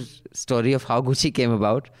the true story of how Gucci came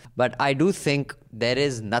about. But I do think there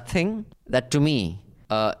is nothing that to me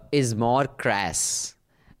is more crass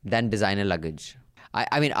than designer luggage.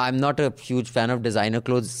 I mean, I'm not a huge fan of designer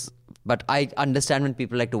clothes, but I understand when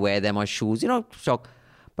people like to wear them or shoes, shock.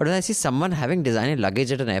 But when I see someone having designer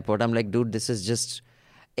luggage at an airport, I'm like, dude, this is just,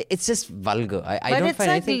 it's just vulgar. I don't find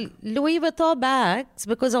anything. But it's like Louis Vuitton bags,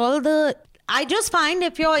 because I just find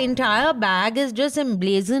if your entire bag is just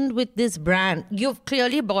emblazoned with this brand, you've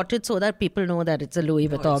clearly bought it so that people know that it's a Louis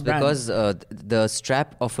Vuitton brand. Because the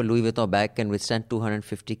strap of a Louis Vuitton bag can withstand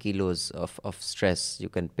 250 kilos of stress. You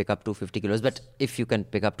can pick up 250 kilos, but if you can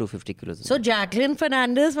pick up 250 kilos. So Jacqueline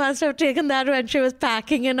Fernandez must have taken that when she was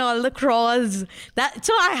packing in all the crawls.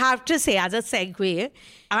 So I have to say, as a segue,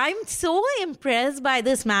 I'm so impressed by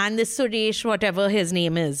this man, this Suresh, whatever his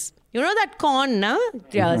name is. You know that con, no?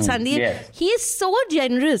 Sandeep? Yes. He is so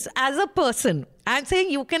generous as a person. I'm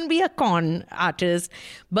saying you can be a con artist,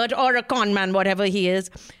 or a con man, whatever he is,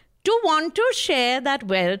 to want to share that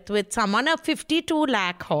wealth with someone, a 52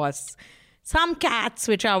 lakh horse, some cats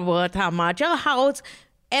which are worth how much, a house.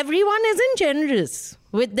 Everyone isn't generous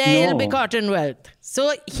with their ill-begotten wealth.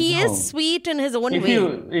 So he is sweet in his own way.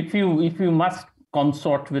 If you must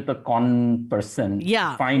consort with a con person,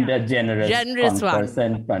 find a generous con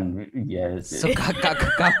person. Yes. So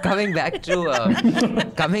coming back to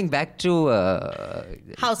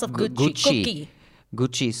House of Gucci.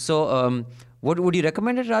 So what would you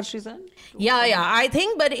recommend it, Rajshri-san? Yeah, I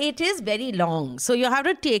think, but it is very long. So you have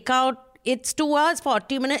to take out. It's 2 hours,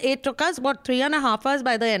 40 minutes. It took us about 3.5 hours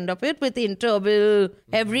by the end of it, with interval,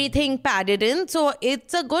 everything padded in. So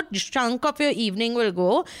it's a good chunk of your evening will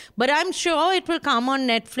go. But I'm sure it will come on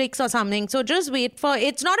Netflix or something. So just wait for...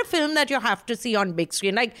 It's not a film that you have to see on big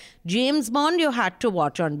screen. Like James Bond, you had to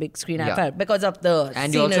watch on big screen, I felt, because of the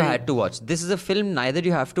And scenery. You also had to watch. This is a film neither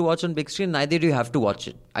you have to watch on big screen, neither do you have to watch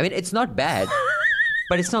it. I mean, it's not bad.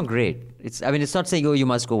 But it's not great. It's not saying, you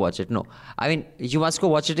must go watch it. No. I mean, you must go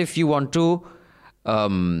watch it if you want to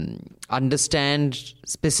understand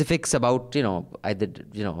specifics about, either,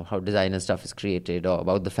 how designer stuff is created, or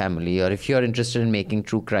about the family, or if you're interested in making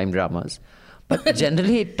true crime dramas. But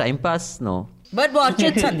generally, time pass, no. But watch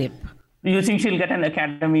it, Sandeep. You think she'll get an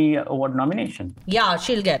Academy Award nomination? Yeah,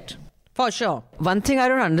 she'll get. For sure. One thing I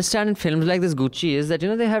don't understand in films like this Gucci is that,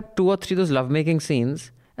 they have 2 or 3 those lovemaking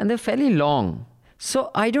scenes, and they're fairly long.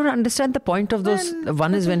 So I don't understand the point of those.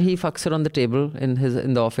 One is when he fucks her on the table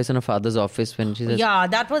in the office, in her father's office, when she says, yeah,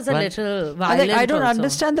 that was a little violent. I don't also.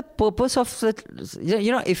 understand the purpose of that.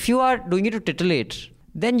 If you are doing it to titillate,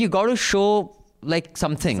 then you got to show like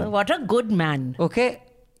something. So what a good man. Okay.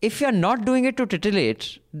 If you're not doing it to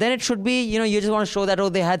titillate, then it should be, you just want to show that,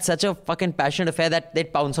 they had such a fucking passionate affair that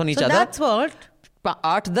they'd pounce on each other. That's what.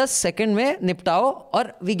 8-10 second में निपटाओ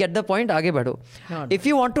और we get the point, आगे बढ़ो. If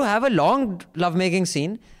you want to have a long lovemaking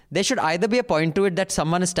scene, there should either be a point to it that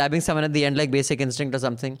someone is stabbing someone at the end like Basic Instinct or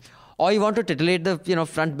something, or you want to titillate the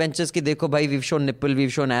front benches ki dekho bhai, we've shown nipple,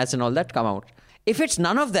 we've shown ass and all that, come out. If it's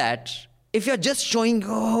none of that, if you're just showing,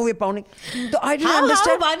 we're pounding, so I didn't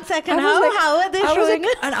understand. How, 1 second, how are they showing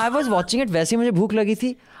it? And I was watching it, वैसे मुझे भूख लगी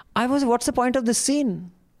थी. What's the point of this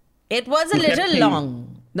scene? It was a little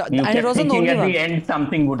long. No, and it wasn't the only one. At the end,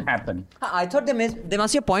 something would happen. I thought there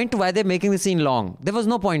must be a point to why they're making the scene long. There was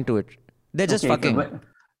no point to it. They're just fucking. So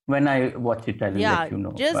when I watch it, I'll let you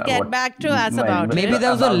know. Just get back to us about it. Maybe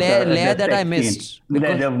there was a layer that I missed.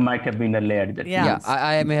 There might have been a layer that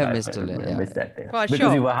I may have missed a layer. I missed that layer. For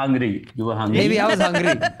because you were hungry. Maybe I was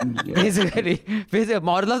hungry. Basically,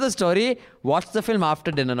 moral of the story, watch the film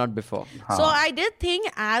after dinner, not before. So I did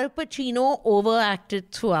think Al Pacino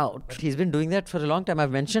overacted throughout. But he's been doing that for a long time.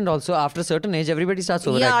 I've mentioned also, after a certain age, everybody starts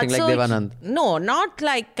overacting like Devanand. No, not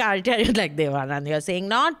like like Devanand. You're saying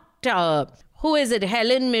not... who is it?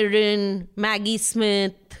 Helen Mirren, Maggie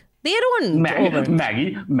Smith. They don't.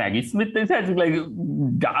 Maggie Smith is like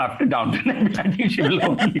after Downton. I think she will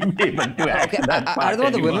only be able to act that part. I don't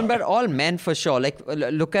know the women, but all men for sure. Like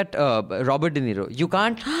look at Robert De Niro. You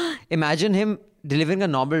can't imagine him delivering a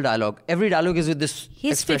normal dialogue. Every dialogue is with this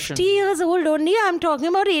expression. 50 years old only. I'm talking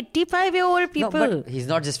about 85-year-old people. No, but he's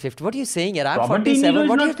not just 50. What are you saying? I'm Robert 47. De Niro is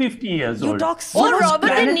not 50 years old. You talk so much Robert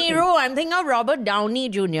De Niro. I'm thinking of Robert Downey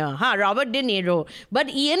Jr. Robert De Niro. But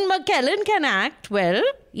Ian McKellen can act well.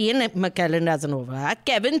 Ian McKellen doesn't overact.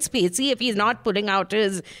 Kevin Spacey, if he's not pulling out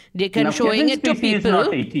his dick and showing it to people. He's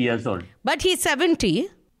not 80 years old. But he's 70.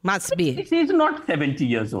 Must be. He's not 70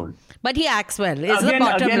 years old. But he acts well. Is the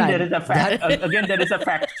bottom line. There is a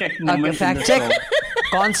fact check moment. Fact check.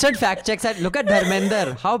 Constant fact checks. Look at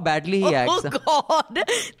Dharmender. How badly he acts. Oh God.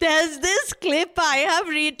 There's this clip I have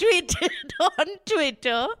retweeted on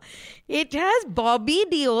Twitter. It has Bobby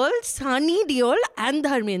Deol, Sunny Deol and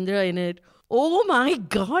Dharmendra in it. Oh my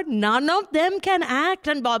God. None of them can act.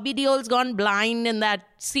 And Bobby Deol's gone blind in that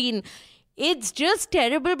scene. It's just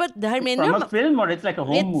terrible, but Dharmendra... From a film or it's like a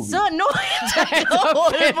home movie? No, it's like a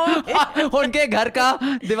whole movie. उनके घर का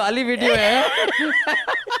Diwali video है.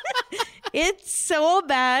 It's so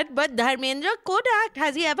bad, but Dharmendra could act.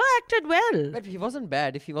 Has he ever acted well? But he wasn't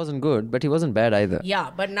bad if he wasn't good, but he wasn't bad either.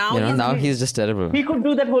 Yeah, but now he's just terrible. He could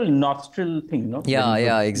do that whole nostril thing, no?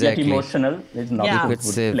 Yeah, exactly. Get emotional. His nostrils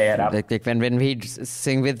would flare up. Like when he'd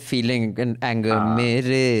sing with feeling and anger.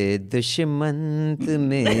 Mere dushman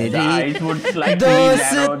mere the eyes would slightly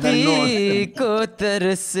narrow the nose. Ko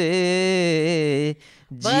tarse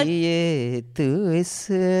जिए तू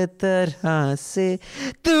इस तरह से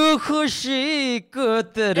तू खुशी को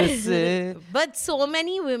तरसे. But so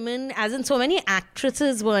many women, as in so many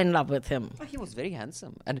actresses, were in love with him. He was very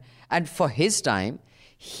handsome, and for his time,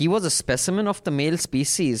 he was a specimen of the male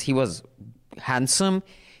species. He was handsome.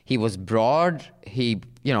 He was broad. He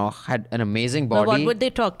had an amazing body. But what would they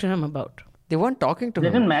talk to him about? They weren't talking to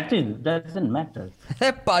him. Doesn't matter.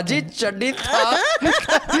 पाजी चड्डी था.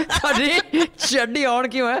 चड्डी on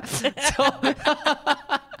क्यों है?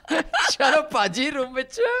 चलो पाजी room में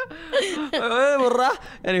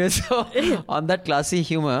Anyway, so on that classy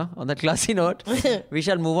humor, on that classy note, we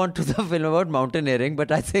shall move on to the film about mountaineering.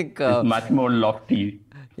 But I think it's much more lofty.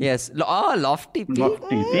 Yes, lofty.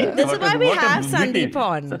 This is why we have Sandeep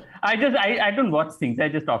on. I don't watch things. I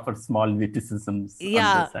just offer small witticisms on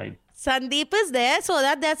the side. Sandeep is there so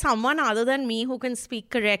that there's someone other than me who can speak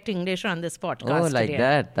correct English on this podcast. Oh, like today.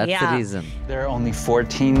 that. That's the reason. There are only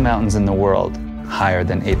 14 mountains in the world higher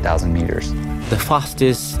than 8,000 meters. The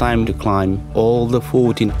fastest time to climb all the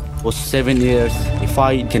 14 was 7 years. If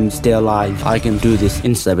I can stay alive, I can do this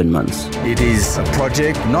in 7 months. It is a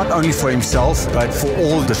project not only for himself, but for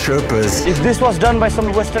all the Sherpas. If this was done by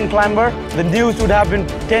some Western climber, the news would have been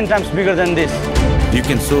 10 times bigger than this. You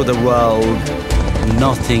can show the world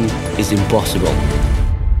nothing is impossible.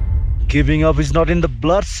 Giving up is not in the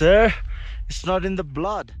blood, sir. It's not in the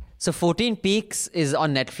blood. So 14 Peaks is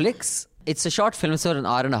on Netflix. It's a short film, so an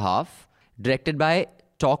hour and a half, directed by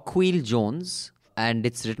Tocqueville Jones, and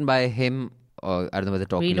it's written by him. I don't know whether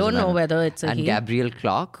Tocqueville. We don't know whether it's a and he. Gabriel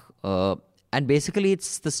Clark. And basically,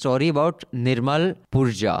 it's the story about Nirmal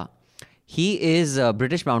Purja. He is a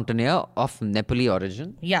British mountaineer of Nepali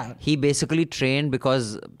origin. Yeah. He basically trained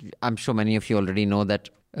because I'm sure many of you already know that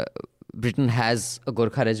Britain has a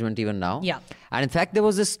Gorkha regiment even now. Yeah. And in fact, there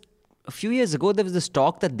was this, a few years ago, there was this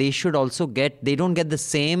talk that they should also they don't get the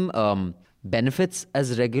same benefits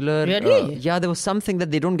as regular. Really? Yeah, there was something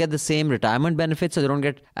that they don't get the same retirement benefits, or they don't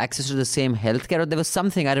get access to the same healthcare. Or there was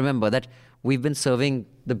something, I remember, that we've been serving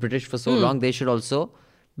the British for so long, they should also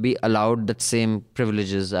be allowed that same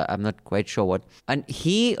privileges. I'm not quite sure what. And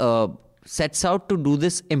he sets out to do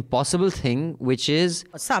this impossible thing, which is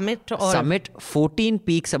summit 14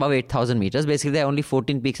 peaks above 8,000 meters. Basically, there are only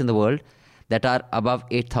 14 peaks in the world that are above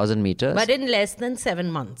 8,000 meters. But in less than 7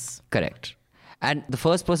 months. Correct. And the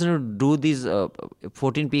first person to do these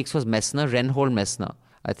 14 peaks was Messner, Reinhold Messner,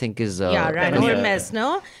 I think is... Reinhold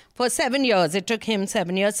Messner. For 7 years. It took him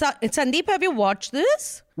 7 years. Sandeep, have you watched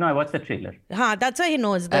this? No, I watched the trailer. That's why he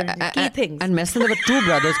knows the key things. And Messner, there were two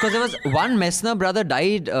brothers, because there was one Messner brother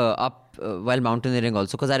died up while mountaineering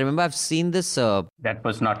also, because I remember I've seen this... that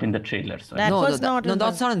was not in the trailer. So. That's not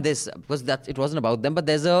in this, because it wasn't about them, but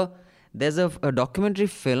there's a documentary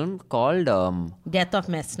film called... Death of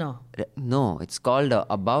Messner. No, it's called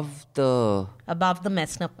Above the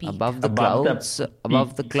Messner Peak. Above the clouds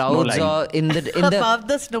or in the above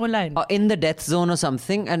the snow line. In the death zone or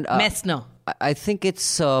something. And Messner. I think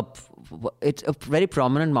it's a very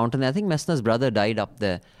prominent mountain. I think Messner's brother died up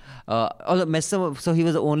there. Although Messner, so he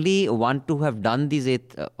was the only one to have done these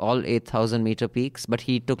all 8,000 meter peaks, but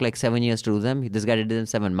he took like 7 years to do them. This guy did it in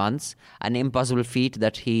 7 months. An impossible feat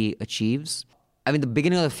that he achieves. I mean, the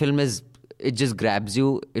beginning of the film it just grabs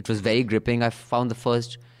you. It was very gripping. I found the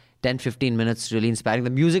first 10-15 minutes really inspiring. The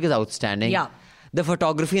music is outstanding. Yeah. The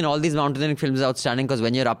photography in all these mountaineering films is outstanding, because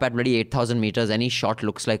when you're up at maybe 8,000 meters, any shot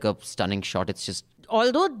looks like a stunning shot. It's just...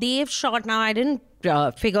 Although they've shot, now I didn't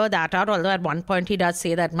figure that out, although at one point he does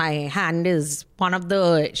say that my hand is, one of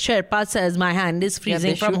the Sherpas says my hand is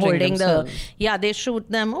freezing from holding they shoot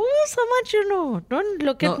them. Oh, so much don't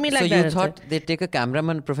look at me like that. So you thought they'd take a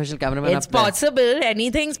professional cameraman it's up there? Possible,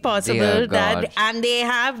 anything's possible. Dear God. And they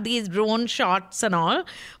have these drone shots and all.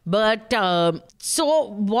 But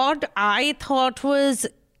so what I thought was,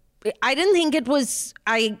 I didn't think it was,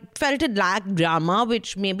 I felt it lacked drama,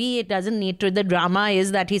 which maybe it doesn't need to. The drama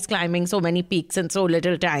is that he's climbing so many peaks in so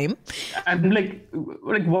little time. I'm like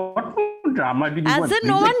what more drama did you want? As in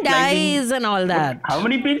no one dies and all that. How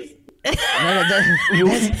many peaks? You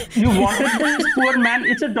wanted this poor man,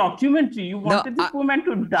 it's a documentary. You wanted this poor man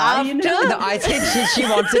to die in it? I think she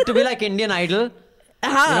wants it to be like Indian Idol.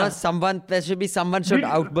 There should be someone should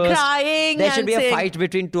outburst. Crying. There should be a fight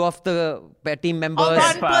between two of the team members. Or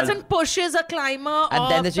one person pushes a climber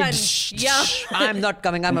and then they should, I'm not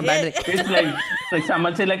coming, I'm abandoning. It's like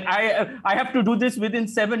someone say like, I have to do this within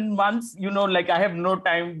 7 months, like I have no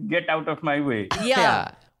time, get out of my way. Yeah.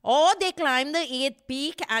 Or they climb the 8th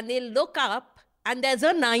peak and they look up and there's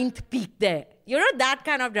a 9th peak there. That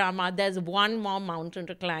kind of drama. There's one more mountain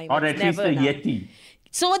to climb. Or at least the Yeti.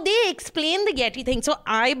 So they explain the Yeti thing. So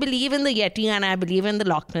I believe in the Yeti and I believe in the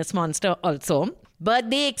Loch Ness Monster also. But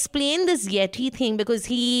they explain this Yeti thing because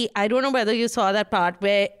I don't know whether you saw that part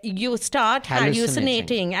where you start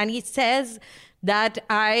hallucinating. And he says that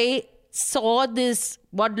I saw this,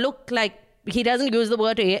 what looked like, he doesn't use the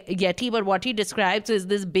word Yeti, but what he describes is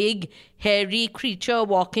this big, hairy creature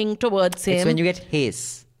walking towards him. It's when you get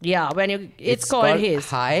haze. Yeah, it's called haze.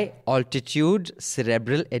 High altitude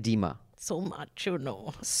cerebral edema. So much,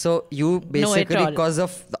 So you basically, because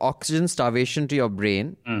of the oxygen starvation to your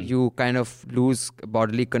brain, you kind of lose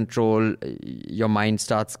bodily control. Your mind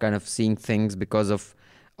starts kind of seeing things because of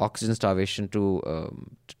oxygen starvation to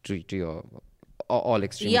your all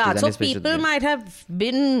extremities. Yeah, so people might have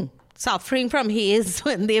been suffering from haze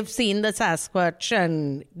when they've seen the Sasquatch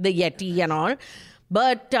and the Yeti and all.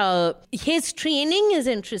 But his training is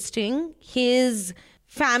interesting. His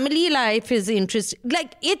family life is interesting.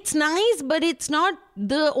 Like, it's nice, but it's not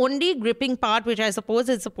the only gripping part, which I suppose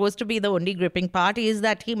is supposed to be the only gripping part, is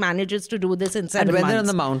that he manages to do this in 7 months. And when they're in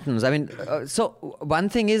the mountains. I mean, so one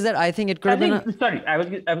thing is that I think it could have been... Sorry, I was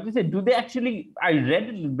going to say, do they actually... I read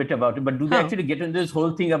a little bit about it, but do they actually get into this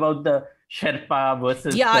whole thing about the Sherpa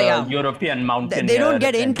versus European mountaineer? They don't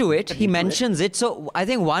get into it. He mentions it. So I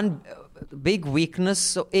think one... big weakness.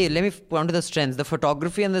 So, let me point to the strengths. The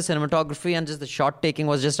photography and the cinematography and just the shot taking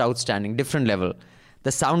was just outstanding, different level.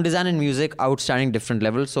 The sound design and music, outstanding, different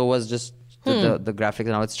level. So was just the graphics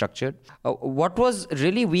and how it's structured. What was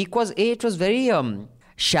really weak was it was very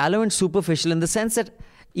shallow and superficial in the sense that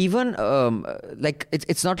even like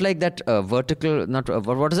it's not like that vertical. Not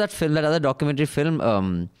what is that film? That other documentary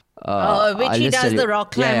film. Which I'll he just does tell you. the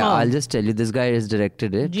rock climber. Yeah, I'll just tell you. This guy has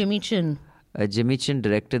directed it. Jimmy Chin. Jimmy Chin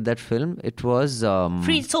directed that film. It was...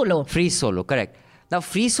 Free Solo. Free Solo, correct. Now,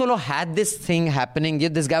 Free Solo had this thing happening.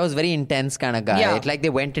 This guy was very intense kind of guy. Yeah. It, like they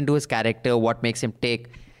went into his character, what makes him take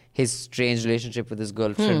his strange relationship with his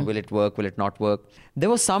girlfriend. Will it work? Will it not work? There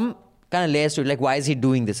was some kind of layers to it. Like, why is he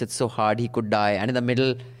doing this? It's so hard. He could die. And in the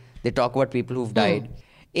middle, they talk about people who've died.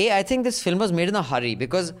 I think this film was made in a hurry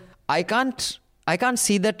because I can't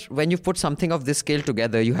see that when you put something of this scale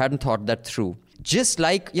together, you hadn't thought that through. Just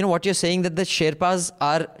like, you know, what you're saying that the Sherpas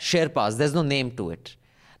are Sherpas. There's no name to it.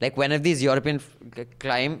 Like whenever these European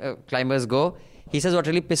climbers go, he says what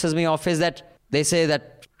really pisses me off is that they say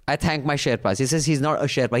that I thank my Sherpas. He says he's not a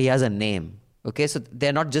Sherpa. He has a name. Okay, so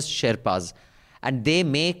they're not just Sherpas. And they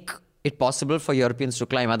make it possible for Europeans to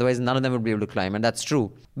climb. Otherwise, none of them would be able to climb. And that's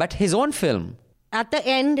true. But his own film... At the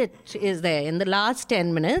end, it is there. In the last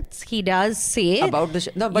 10 minutes, he does say... About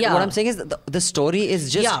the... No, but what I'm saying is the story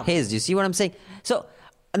is just his. You see what I'm saying? So,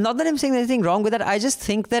 not that I'm saying anything wrong with that. I just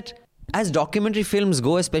think that as documentary films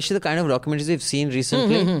go, especially the kind of documentaries we've seen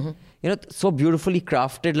recently, you know, so beautifully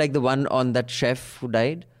crafted, like the one on that chef who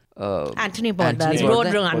died. Anthony Bourdain,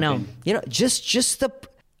 Roadrunner. You know, just the...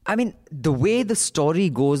 I mean, the way the story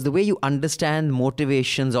goes, the way you understand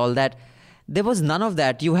motivations, all that... There was none of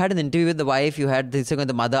that. You had an interview with the wife, you had this thing with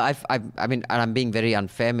the mother. I mean, and I'm being very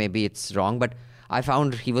unfair, maybe it's wrong, but I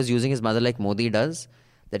found he was using his mother like Modi does.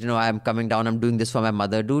 That, you know, I'm coming down, I'm doing this for my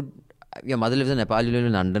mother. Dude, your mother lives in Nepal, you live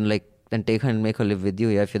in London, like, then take her and make her live with you,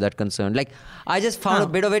 if you're that concerned. Like, I just found a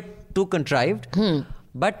bit of it too contrived,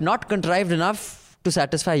 but not contrived enough to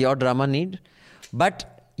satisfy your drama need,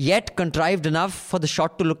 but yet contrived enough for the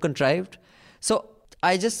shot to look contrived. So,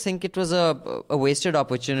 I just think it was a wasted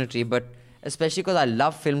opportunity, but... Especially because I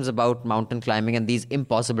love films about mountain climbing and these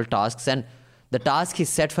impossible tasks. And the task he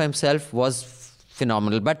set for himself was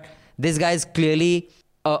phenomenal. But this guy is clearly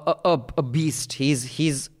a beast.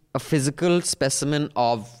 He's a physical specimen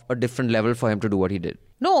of a different level for him to do what he did.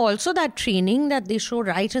 No, also that training that they show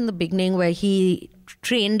right in the beginning where he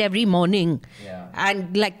trained every morning. Yeah.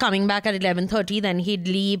 And like coming back at 11:30, then he'd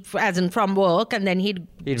leave as in from work and then he'd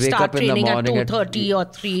start training at 2:30 or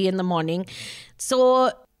 3 in the morning.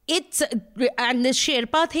 So... and this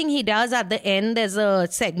Sherpa thing he does at the end, there's a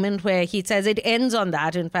segment where he says it ends on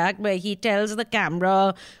that, in fact, where he tells the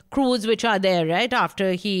camera crews which are there, right,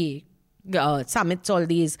 after he summits all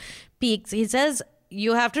these peaks. He says,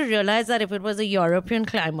 you have to realize that if it was a European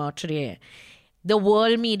climber today, the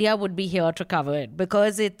world media would be here to cover it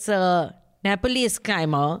because it's a Nepalese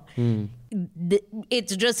climber.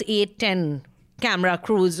 It's just 8-10 camera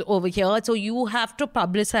crews over here, so you have to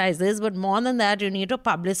publicize this, but more than that you need to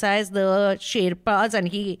publicize the Sherpas, and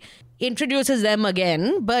he introduces them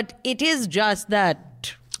again, but it is just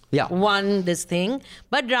that this thing.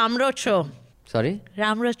 But Ramrocho, sorry,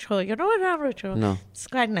 Ramrocho, you know what Ramrocho? No, it's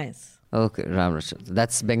quite nice. Okay, Ramrocho,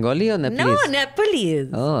 that's Bengali or Nepalese? No, Nepalese.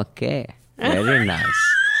 Oh, okay, very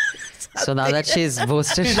nice. So now that she's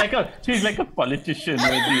boasted, she's like a politician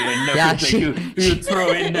at the end of it. You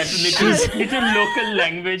throw in that little local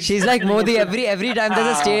language. She's like Modi. Every time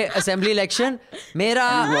there's a state assembly election,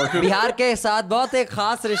 मेरा बिहार के साथ बहुत एक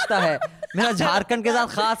खास रिश्ता है. मेरा झारखंड के साथ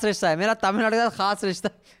खास रिश्ता है. मेरा तमिलनाडु के साथ खास रिश्ता.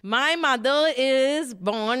 My mother is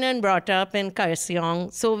born and brought up in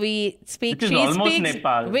Kurseong, so we speak. Which is almost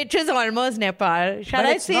Nepal. Which is almost Nepal. Shall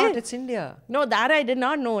I say? Not, it's India. No, that I did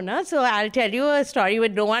not know, na. So I'll tell you a story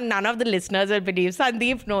with none of the listeners will believe.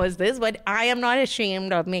 Sandeep knows this, but I am not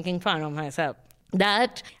ashamed of making fun of myself.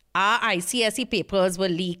 That our ICSE papers were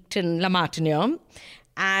leaked in La Martiniere.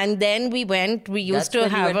 And then we used to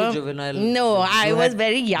have I was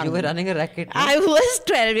very young. You were running a racket. No? I was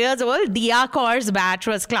 12 years old. Dia Kaur's batch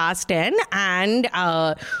was class 10. And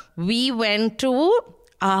we went to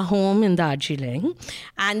our home in Darjeeling.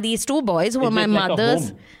 And these two boys were my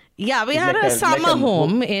mother's. Yeah, we had a summer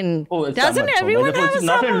home in... Doesn't everyone have a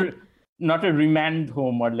summer? Not a remand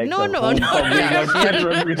home or like home for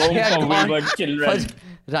wayward children.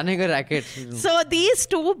 Running a racket. So these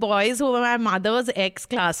two boys who were my mother's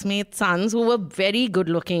ex-classmates' sons, who were very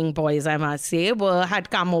good-looking boys, I must say,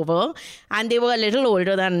 had come over, and they were a little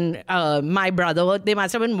older than my brother. They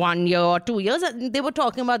must have been 1 year or 2 years. And they were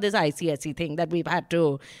talking about this ICSE thing that we've had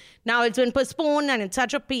to... Now it's been postponed and it's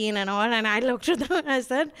such a pain and all. And I looked at them and I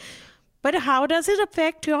said, but how does it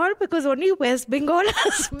affect you all? Because only West Bengal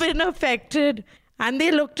has been affected. And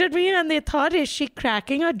they looked at me and they thought, is she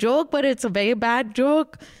cracking a joke? But it's a very bad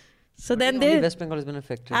joke. So then West Bengal has been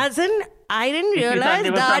affected. As in, I didn't realize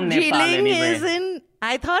Darjeeling is in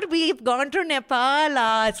I thought we've gone to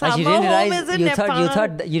Nepal. Summer you didn't home realize, is in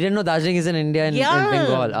Nepal. you didn't know Darjeeling is in India and in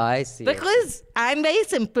Bengal. I see. Because I'm very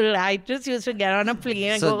simple. I just used to get on a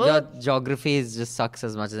plane and So go. your geography just sucks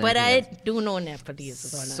as much as But anything I else. do know Nepalese.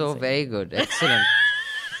 Is what I'm So saying. very good. Excellent.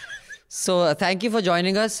 So thank you for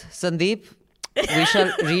joining us, Sandeep. We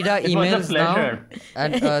shall read our It was a emails now. pleasure.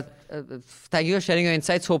 And thank you for sharing your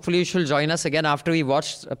insights. Hopefully you shall join us again after we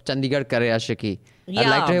watch Chandigarh Kare Aashiqui. I'd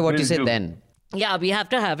like to hear what you say then. Yeah, we have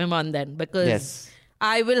to have him on then because Yes.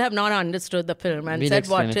 I will have not understood the film and We'll said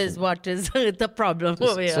explain what is the problem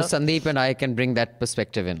over here. So Sandeep and I can bring that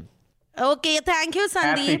perspective in. Okay, thank you,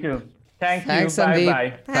 Happy Sandeep. to. Thank Thanks, you. Sandeep.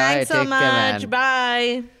 Bye-bye. Thanks Bye, so take care, much. man.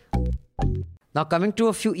 Bye. Now coming to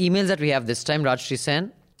a few emails that we have this time, Rajshri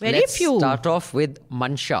Sen. Very Let's few. start off with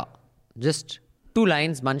Mansha. Just 2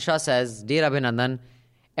 lines. Mansha says, Dear Abhinandan,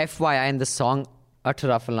 FYI in the song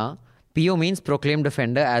Atharafalan, PO means proclaimed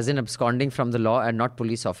offender as in absconding from the law and not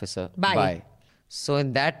police officer. Bye. So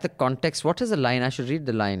in that, the context, what is the line? I should read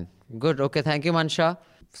the line. Good. Okay. Thank you, Mansha.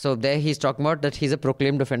 So there he's talking about that he's a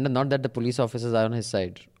proclaimed offender, not that the police officers are on his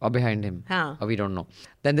side or behind him. Huh. Or we don't know.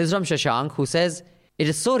 Then this is from Shashank who says, it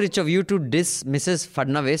is so rich of you to diss Mrs.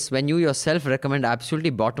 Fadnavis when you yourself recommend absolutely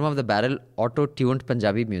bottom of the barrel auto-tuned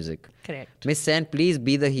Punjabi music. Correct. Miss Sen, please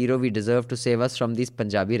be the hero we deserve to save us from these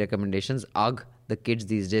Punjabi recommendations. Ugh, the kids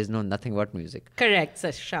these days know nothing about music. Correct,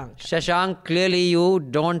 Shashank. Shashank, clearly you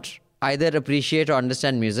don't either appreciate or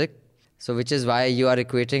understand music. So which is why you are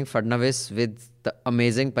equating Fadnavis with the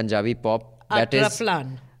amazing Punjabi pop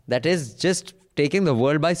Atharafalan. that is just taking the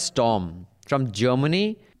world by storm. From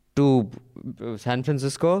Germany to San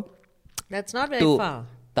Francisco That's not very to far.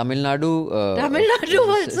 Tamil Nadu. Tamil Nadu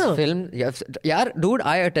also. Film. Yeah, dude,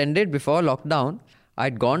 I attended before lockdown.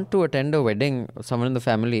 I'd gone to attend a wedding of someone in the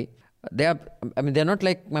family. They're not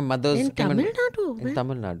like my mother's. In Tamil Nadu? In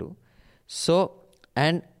Tamil Nadu. So,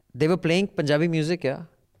 and they were playing Punjabi music, yeah.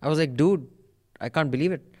 I was like, dude, I can't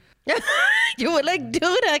believe it. You were like,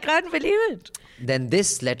 dude, I can't believe it. Then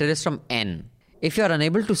this letter is from N. If you are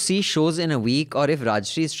unable to see shows in a week or if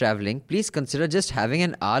Rajshri is traveling, please consider just having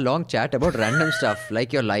an hour-long chat about random stuff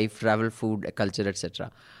like your life, travel, food, culture,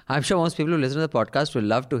 etc. I'm sure most people who listen to the podcast will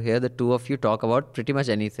love to hear the two of you talk about pretty much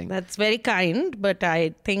anything. That's very kind, but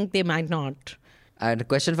I think they might not. And a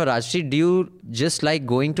question for Rajshri, do you just like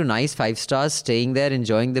going to nice 5 stars, staying there,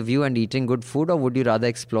 enjoying the view and eating good food, or would you rather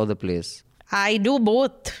explore the place? I do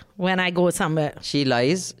both when I go somewhere. She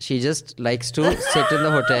lies. She just likes to sit in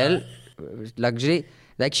the hotel, luxury.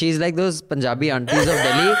 Like she's like those Punjabi aunties of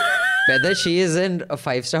Delhi. Whether she is in a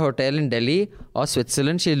 5-star hotel in Delhi or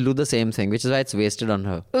Switzerland, she'll do the same thing, which is why it's wasted on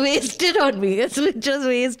her. Wasted on me. It's just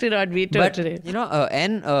wasted on me totally.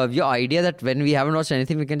 But, your idea that when we haven't watched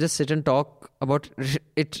anything, we can just sit and talk about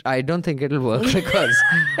it, I don't think it'll work because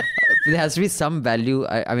there has to be some value.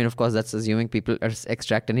 I mean, of course, that's assuming people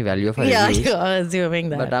extract any value of our reviews. You're assuming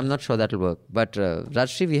that. But I'm not sure that'll work. But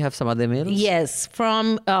Rajshri, we have some other mails. Yes,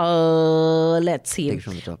 from, let's see. Take it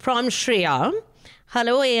from the top. From Shreya.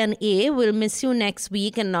 Hello, A&A. We'll miss you next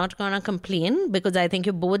week and not gonna complain because I think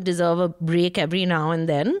you both deserve a break every now and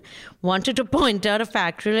then. Wanted to point out a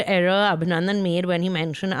factual error Abhinandan made when he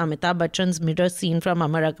mentioned Amitabh Bachchan's mirror scene from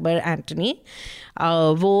Amar Akbar Anthony.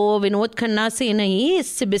 वो विनोद खन्ना से नहीं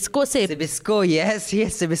सिबिस्को से Sibisco, yes,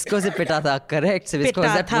 Sibisco se pita tha. Correct. Sibisco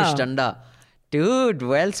is that push danda. Dude,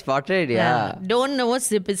 well spotted, yeah. Don't know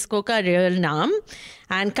Sibisco ka real naam.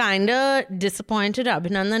 And kinda disappointed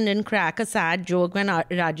Abhinandan didn't crack a sad joke when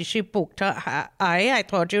Rajshri poked her eye. I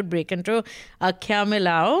thought you'd break into Akhya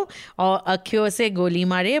Milao or Akhyo se Goli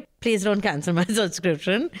Mare. Please don't cancel my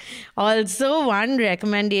subscription. Also, one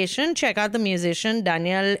recommendation, check out the musician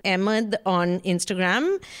Daniel Ahmed on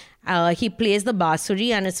Instagram. He plays the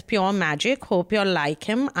bansuri and it's pure magic. Hope you'll like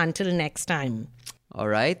him. Until next time. All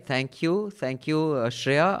right. Thank you. Thank you,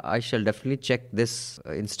 Shreya. I shall definitely check this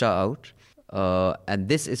Insta out. And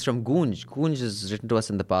this is from Goonj. Goonj has written to us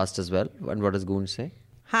in the past as well. And what does Goonj say?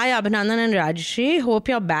 Hi, Abhinandan and Rajshri. Hope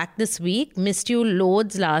you're back this week. Missed you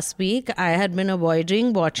loads last week. I had been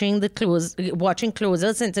avoiding watching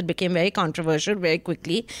Closer since it became very controversial very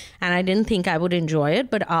quickly, and I didn't think I would enjoy it.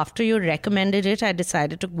 But after you recommended it, I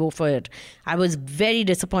decided to go for it. I was very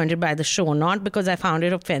disappointed by the show, not because I found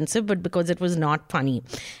it offensive, but because it was not funny.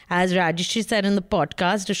 As Rajshri said in the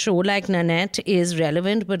podcast, a show like Nanette is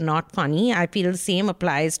relevant but not funny. I feel the same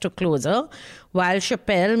applies to Closer. While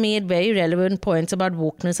Chappelle made very relevant points about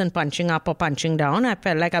wokeness and punching up or punching down, I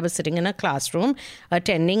felt like I was sitting in a classroom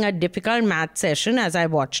attending a difficult math session as I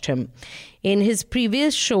watched him. In his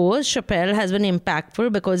previous shows, Chappelle has been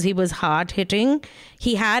impactful because he was hard-hitting.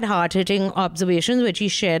 He had hard-hitting observations which he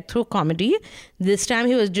shared through comedy. This time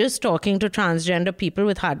he was just talking to transgender people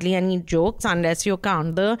with hardly any jokes, unless you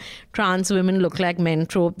count the trans women look like men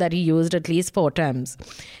trope that he used at least 4 times.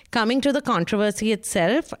 Coming to the controversy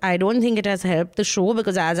itself, I don't think it has helped the show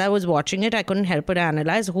because as I was watching it, I couldn't help but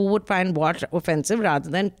analyze who would find what offensive rather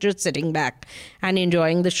than just sitting back and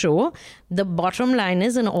enjoying the show. The bottom line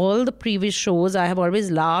is, in all the previous shows, I have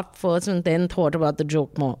always laughed first and then thought about the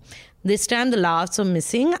joke more. This time the laughs are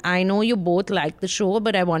missing. I know you both like the show,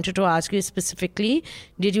 but I wanted to ask you specifically,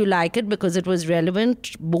 did you like it because it was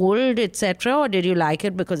relevant, bold, etc., or did you like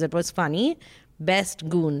it because it was funny? Best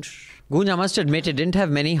Goonj. Goonj, I must admit, it didn't have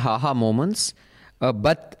many haha moments.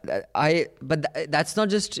 But that's not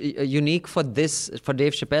just unique for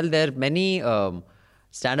Dave Chappelle. There are many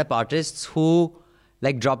stand-up artists who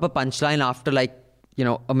like drop a punchline after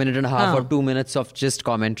a minute and a half or 2 minutes of just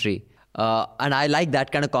commentary. And I like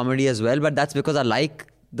that kind of comedy as well, but that's because I like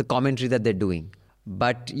the commentary that they're doing.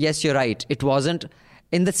 But yes, you're right. It wasn't...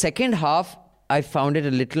 In the second half, I found it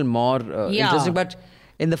a little more interesting. But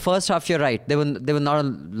in the first half, you're right. There were not a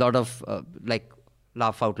lot of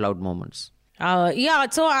laugh out loud moments. So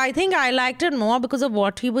I think I liked it more because of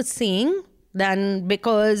what he was saying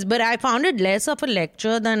but I found it less of a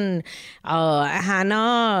lecture than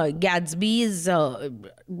Hannah Gadsby's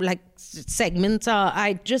segments are.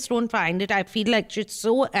 I just don't find it. I feel like she's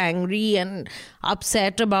so angry and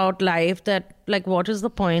upset about life that what is the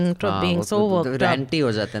point of being so worked up? Ranty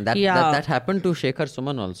ho jate hain. That happened to Shekhar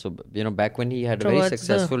Suman also. Back when he had a very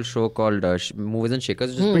successful show called Movies and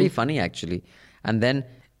Shakers, which was pretty funny actually. And then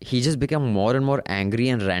he just became more and more angry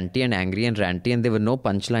and ranty, and there were no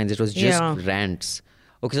punchlines. It was just rants.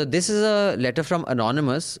 Okay, so this is a letter from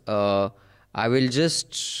Anonymous. I will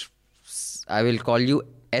call you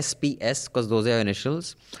SPS because those are your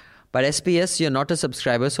initials. But SPS, you're not a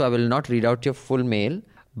subscriber, so I will not read out your full mail.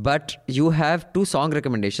 But you have 2 song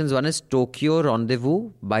recommendations. One is Tokyo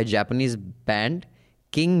Rendezvous by Japanese band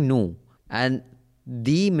King Nu, and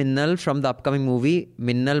The Minnal from the upcoming movie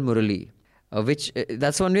Minnal Murali.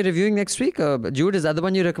 That's the one we're reviewing next week. Jude, is that the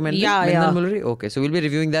one you recommended? Yeah. Murali? Okay, so we'll be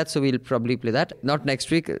reviewing that, so we'll probably play that. Not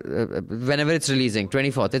next week, whenever it's releasing,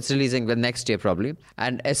 24th. It's releasing the next year probably.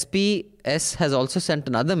 And SPS has also sent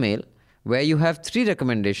another mail where you have 3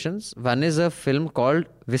 recommendations. One is a film called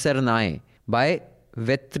Visaranae by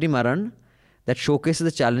Vetrimaran that showcases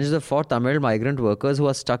the challenges for Tamil migrant workers who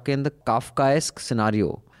are stuck in the Kafkaesque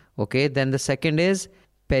scenario. Okay, then the second is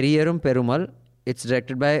Periyerum Perumal. It's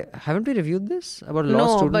directed by... Haven't we reviewed this? About a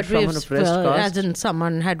law student from an oppressed caste? As in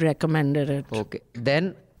someone had recommended it. Okay.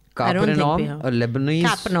 Then Capernaum, a Lebanese...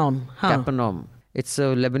 Capernaum. It's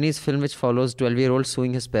a Lebanese film which follows 12-year-old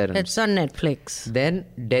suing his parents. It's on Netflix. Then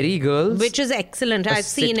Derry Girls. Which is excellent. I've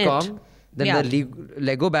seen it. Then the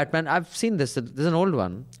Lego Batman. I've seen this. This is an old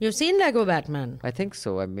one. You've seen Lego Batman? I think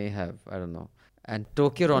so. I may have. I don't know. And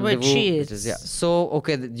Tokyo Rendezvous. So,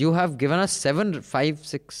 okay, you have given us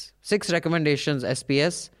 6 recommendations,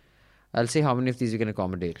 SPS. I'll see how many of these you can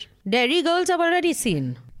accommodate. Derry Girls I've already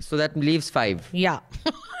seen. So that leaves 5. Yeah.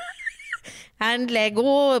 And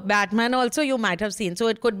Lego Batman also you might have seen. So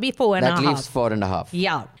it could be 4.5. That leaves 4.5.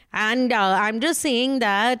 Yeah. And I'm just saying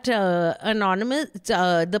that Anonymous,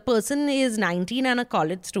 the person is 19 and a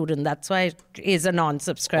college student. That's why is a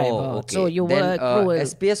non-subscriber. Oh, okay. So you then, were cruel.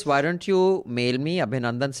 SPS, why don't you mail me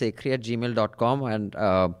abhinandansekhri@gmail.com, and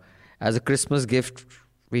as a Christmas gift,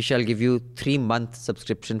 we shall give you 3-month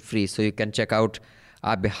subscription free. So you can check out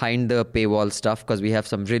our behind the paywall stuff because we have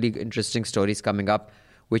some really interesting stories coming up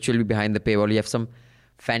which will be behind the paywall. You have some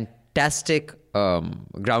fantastic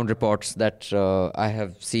ground reports that I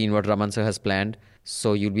have seen what Raman sir has planned.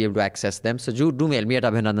 So you'll be able to access them. So do mail me at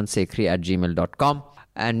abhinandansekhri@gmail.com.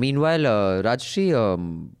 And meanwhile, Rajshri,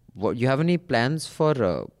 you have any plans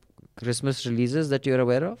for Christmas releases that you're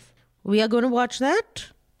aware of? We are going to watch that.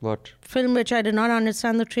 What? Film which I did not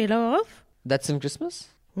understand the trailer of. That's in Christmas?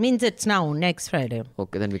 Means it's now, next Friday.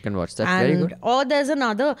 Okay, then we can watch that. Very good. Or there's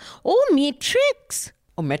another. Oh, Matrix.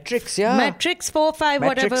 Oh, Matrix, yeah. Matrix 4, 5,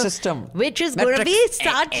 Matrix whatever. system. Which is going to be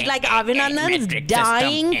such, like Abhinandan's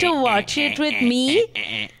dying to watch it with me.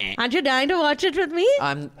 Aren't you dying to watch it with me?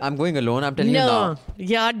 I'm going alone, I'm telling you now. No,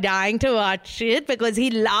 you're dying to watch it because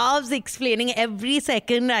he loves explaining every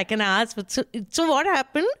second I can ask. So what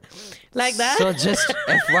happened? Like that? So just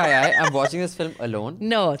FYI, I'm watching this film alone.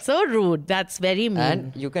 No, so rude. That's very mean.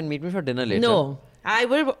 And you can meet me for dinner later. No. I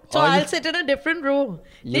will. So I'll sit in a different row.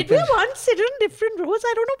 Did we once sit in different rows?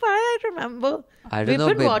 I don't know why I remember. I don't know.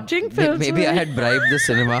 We've been watching films. Maybe I had bribed the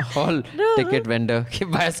cinema hall ticket vendor.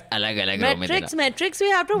 Metrics we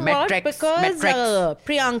have to watch because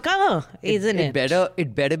Priyanka is in it.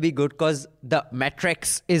 It better be good because the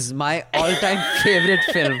Matrix is my all-time favorite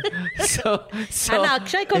film. So and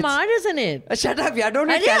Akshay Kumar is in it. Shut up, yeah, don't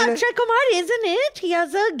Akshay Kumar is in it. He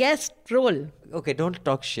has a guest role. Okay, don't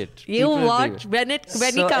talk shit. You watch when he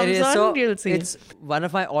comes on, you'll see. It's one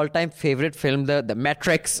of my all-time favorite films, the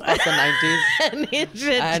Matrix of the 90s.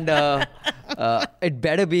 and it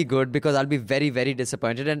better be good because I'll be very, very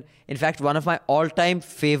disappointed. And in fact, one of my all-time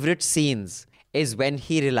favorite scenes is when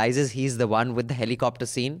he realizes he's the one with the helicopter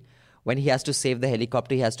scene. When he has to save the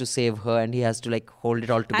helicopter, he has to save her and he has to like hold it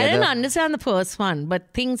all together. I didn't understand the first one,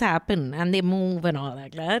 but things happen and they move and all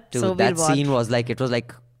like that. Dude, so that scene was like, it was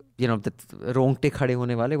like, you know, the rongte khade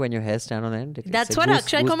hone wale when your hair stand on end. That's what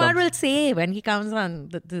Akshay Kumar will say when he comes on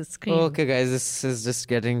the screen. Okay, guys, this is just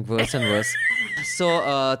getting worse and worse.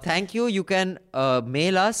 So, thank you. You can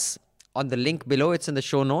mail us on the link below. It's in the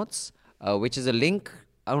show notes, which is a link.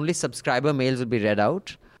 Only subscriber mails will be read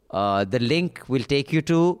out. The link will take you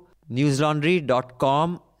to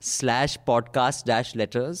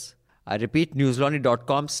newslaundry.com/podcast-letters. I repeat,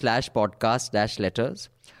 newslaundry.com/podcast-letters.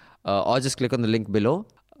 Or just click on the link below.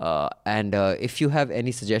 And if you have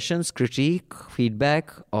any suggestions, critique,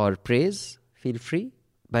 feedback, or praise, feel free.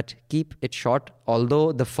 But keep it short.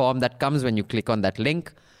 Although the form that comes when you click on that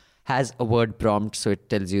link has a word prompt, so it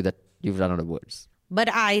tells you that you've run out of words. But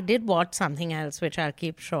I did watch something else, which I'll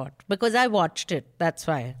keep short because I watched it. That's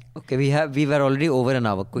why. Okay, we were already over an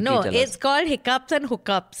hour. Quickly no, tell it's us. Called Hiccups and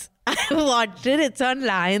Hookups. I watched it. It's on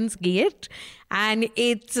Lionsgate, and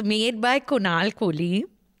it's made by Kunal Kohli.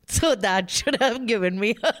 So that should have given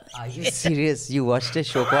me Are you serious? You watched a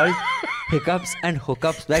show called Hiccups and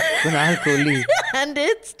Hookups by Kunal Kohli. And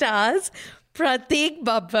it stars Pratik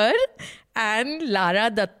Babbar and Lara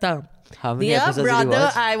Datta. How many they are episodes brother. did you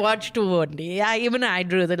watch? I watched 2 only. Even I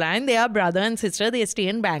drew the line. They are brother and sister. They stay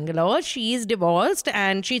in Bangalore. She's divorced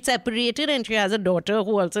and she's separated and she has a daughter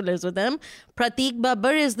who also lives with them. Pratik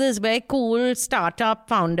Babbar is this very cool startup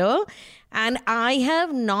founder. And I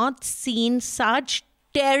have not seen such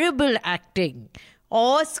terrible acting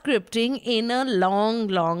or scripting in a long,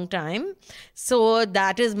 long time. So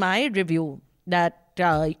that is my review. That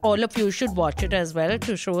all of you should watch it as well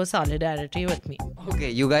to show solidarity with me. Okay,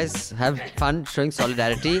 you guys have fun showing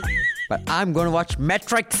solidarity, but I'm going to watch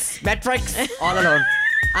Matrix all alone.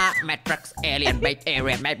 Matrix, alien bait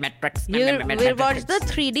area, Matrix. We'll watch the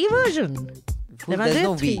 3D version. There's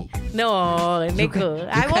no V. No, Nico.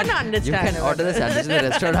 I won't understand. You can order the sandwich in the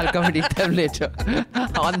restaurant. I'll come and eat them later.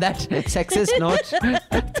 On that sexist note,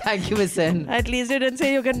 thank you, Miss Sen. At least you didn't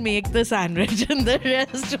say you can make the sandwich in the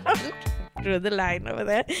restaurant. Through the line over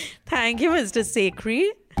there. Thank you, Mr. Sekri.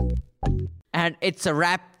 And it's a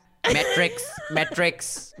wrap.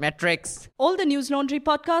 Matrix. All the News Laundry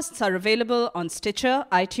podcasts are available on Stitcher,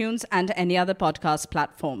 iTunes, and any other podcast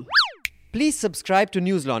platform. Please subscribe to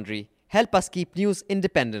News Laundry. Help us keep news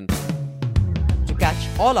independent. To catch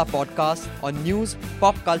all our podcasts on news,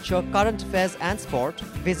 pop culture, current affairs, and sport,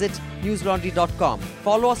 visit newslaundry.com.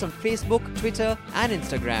 Follow us on Facebook, Twitter, and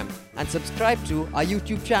Instagram, and subscribe to our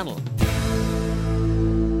YouTube channel.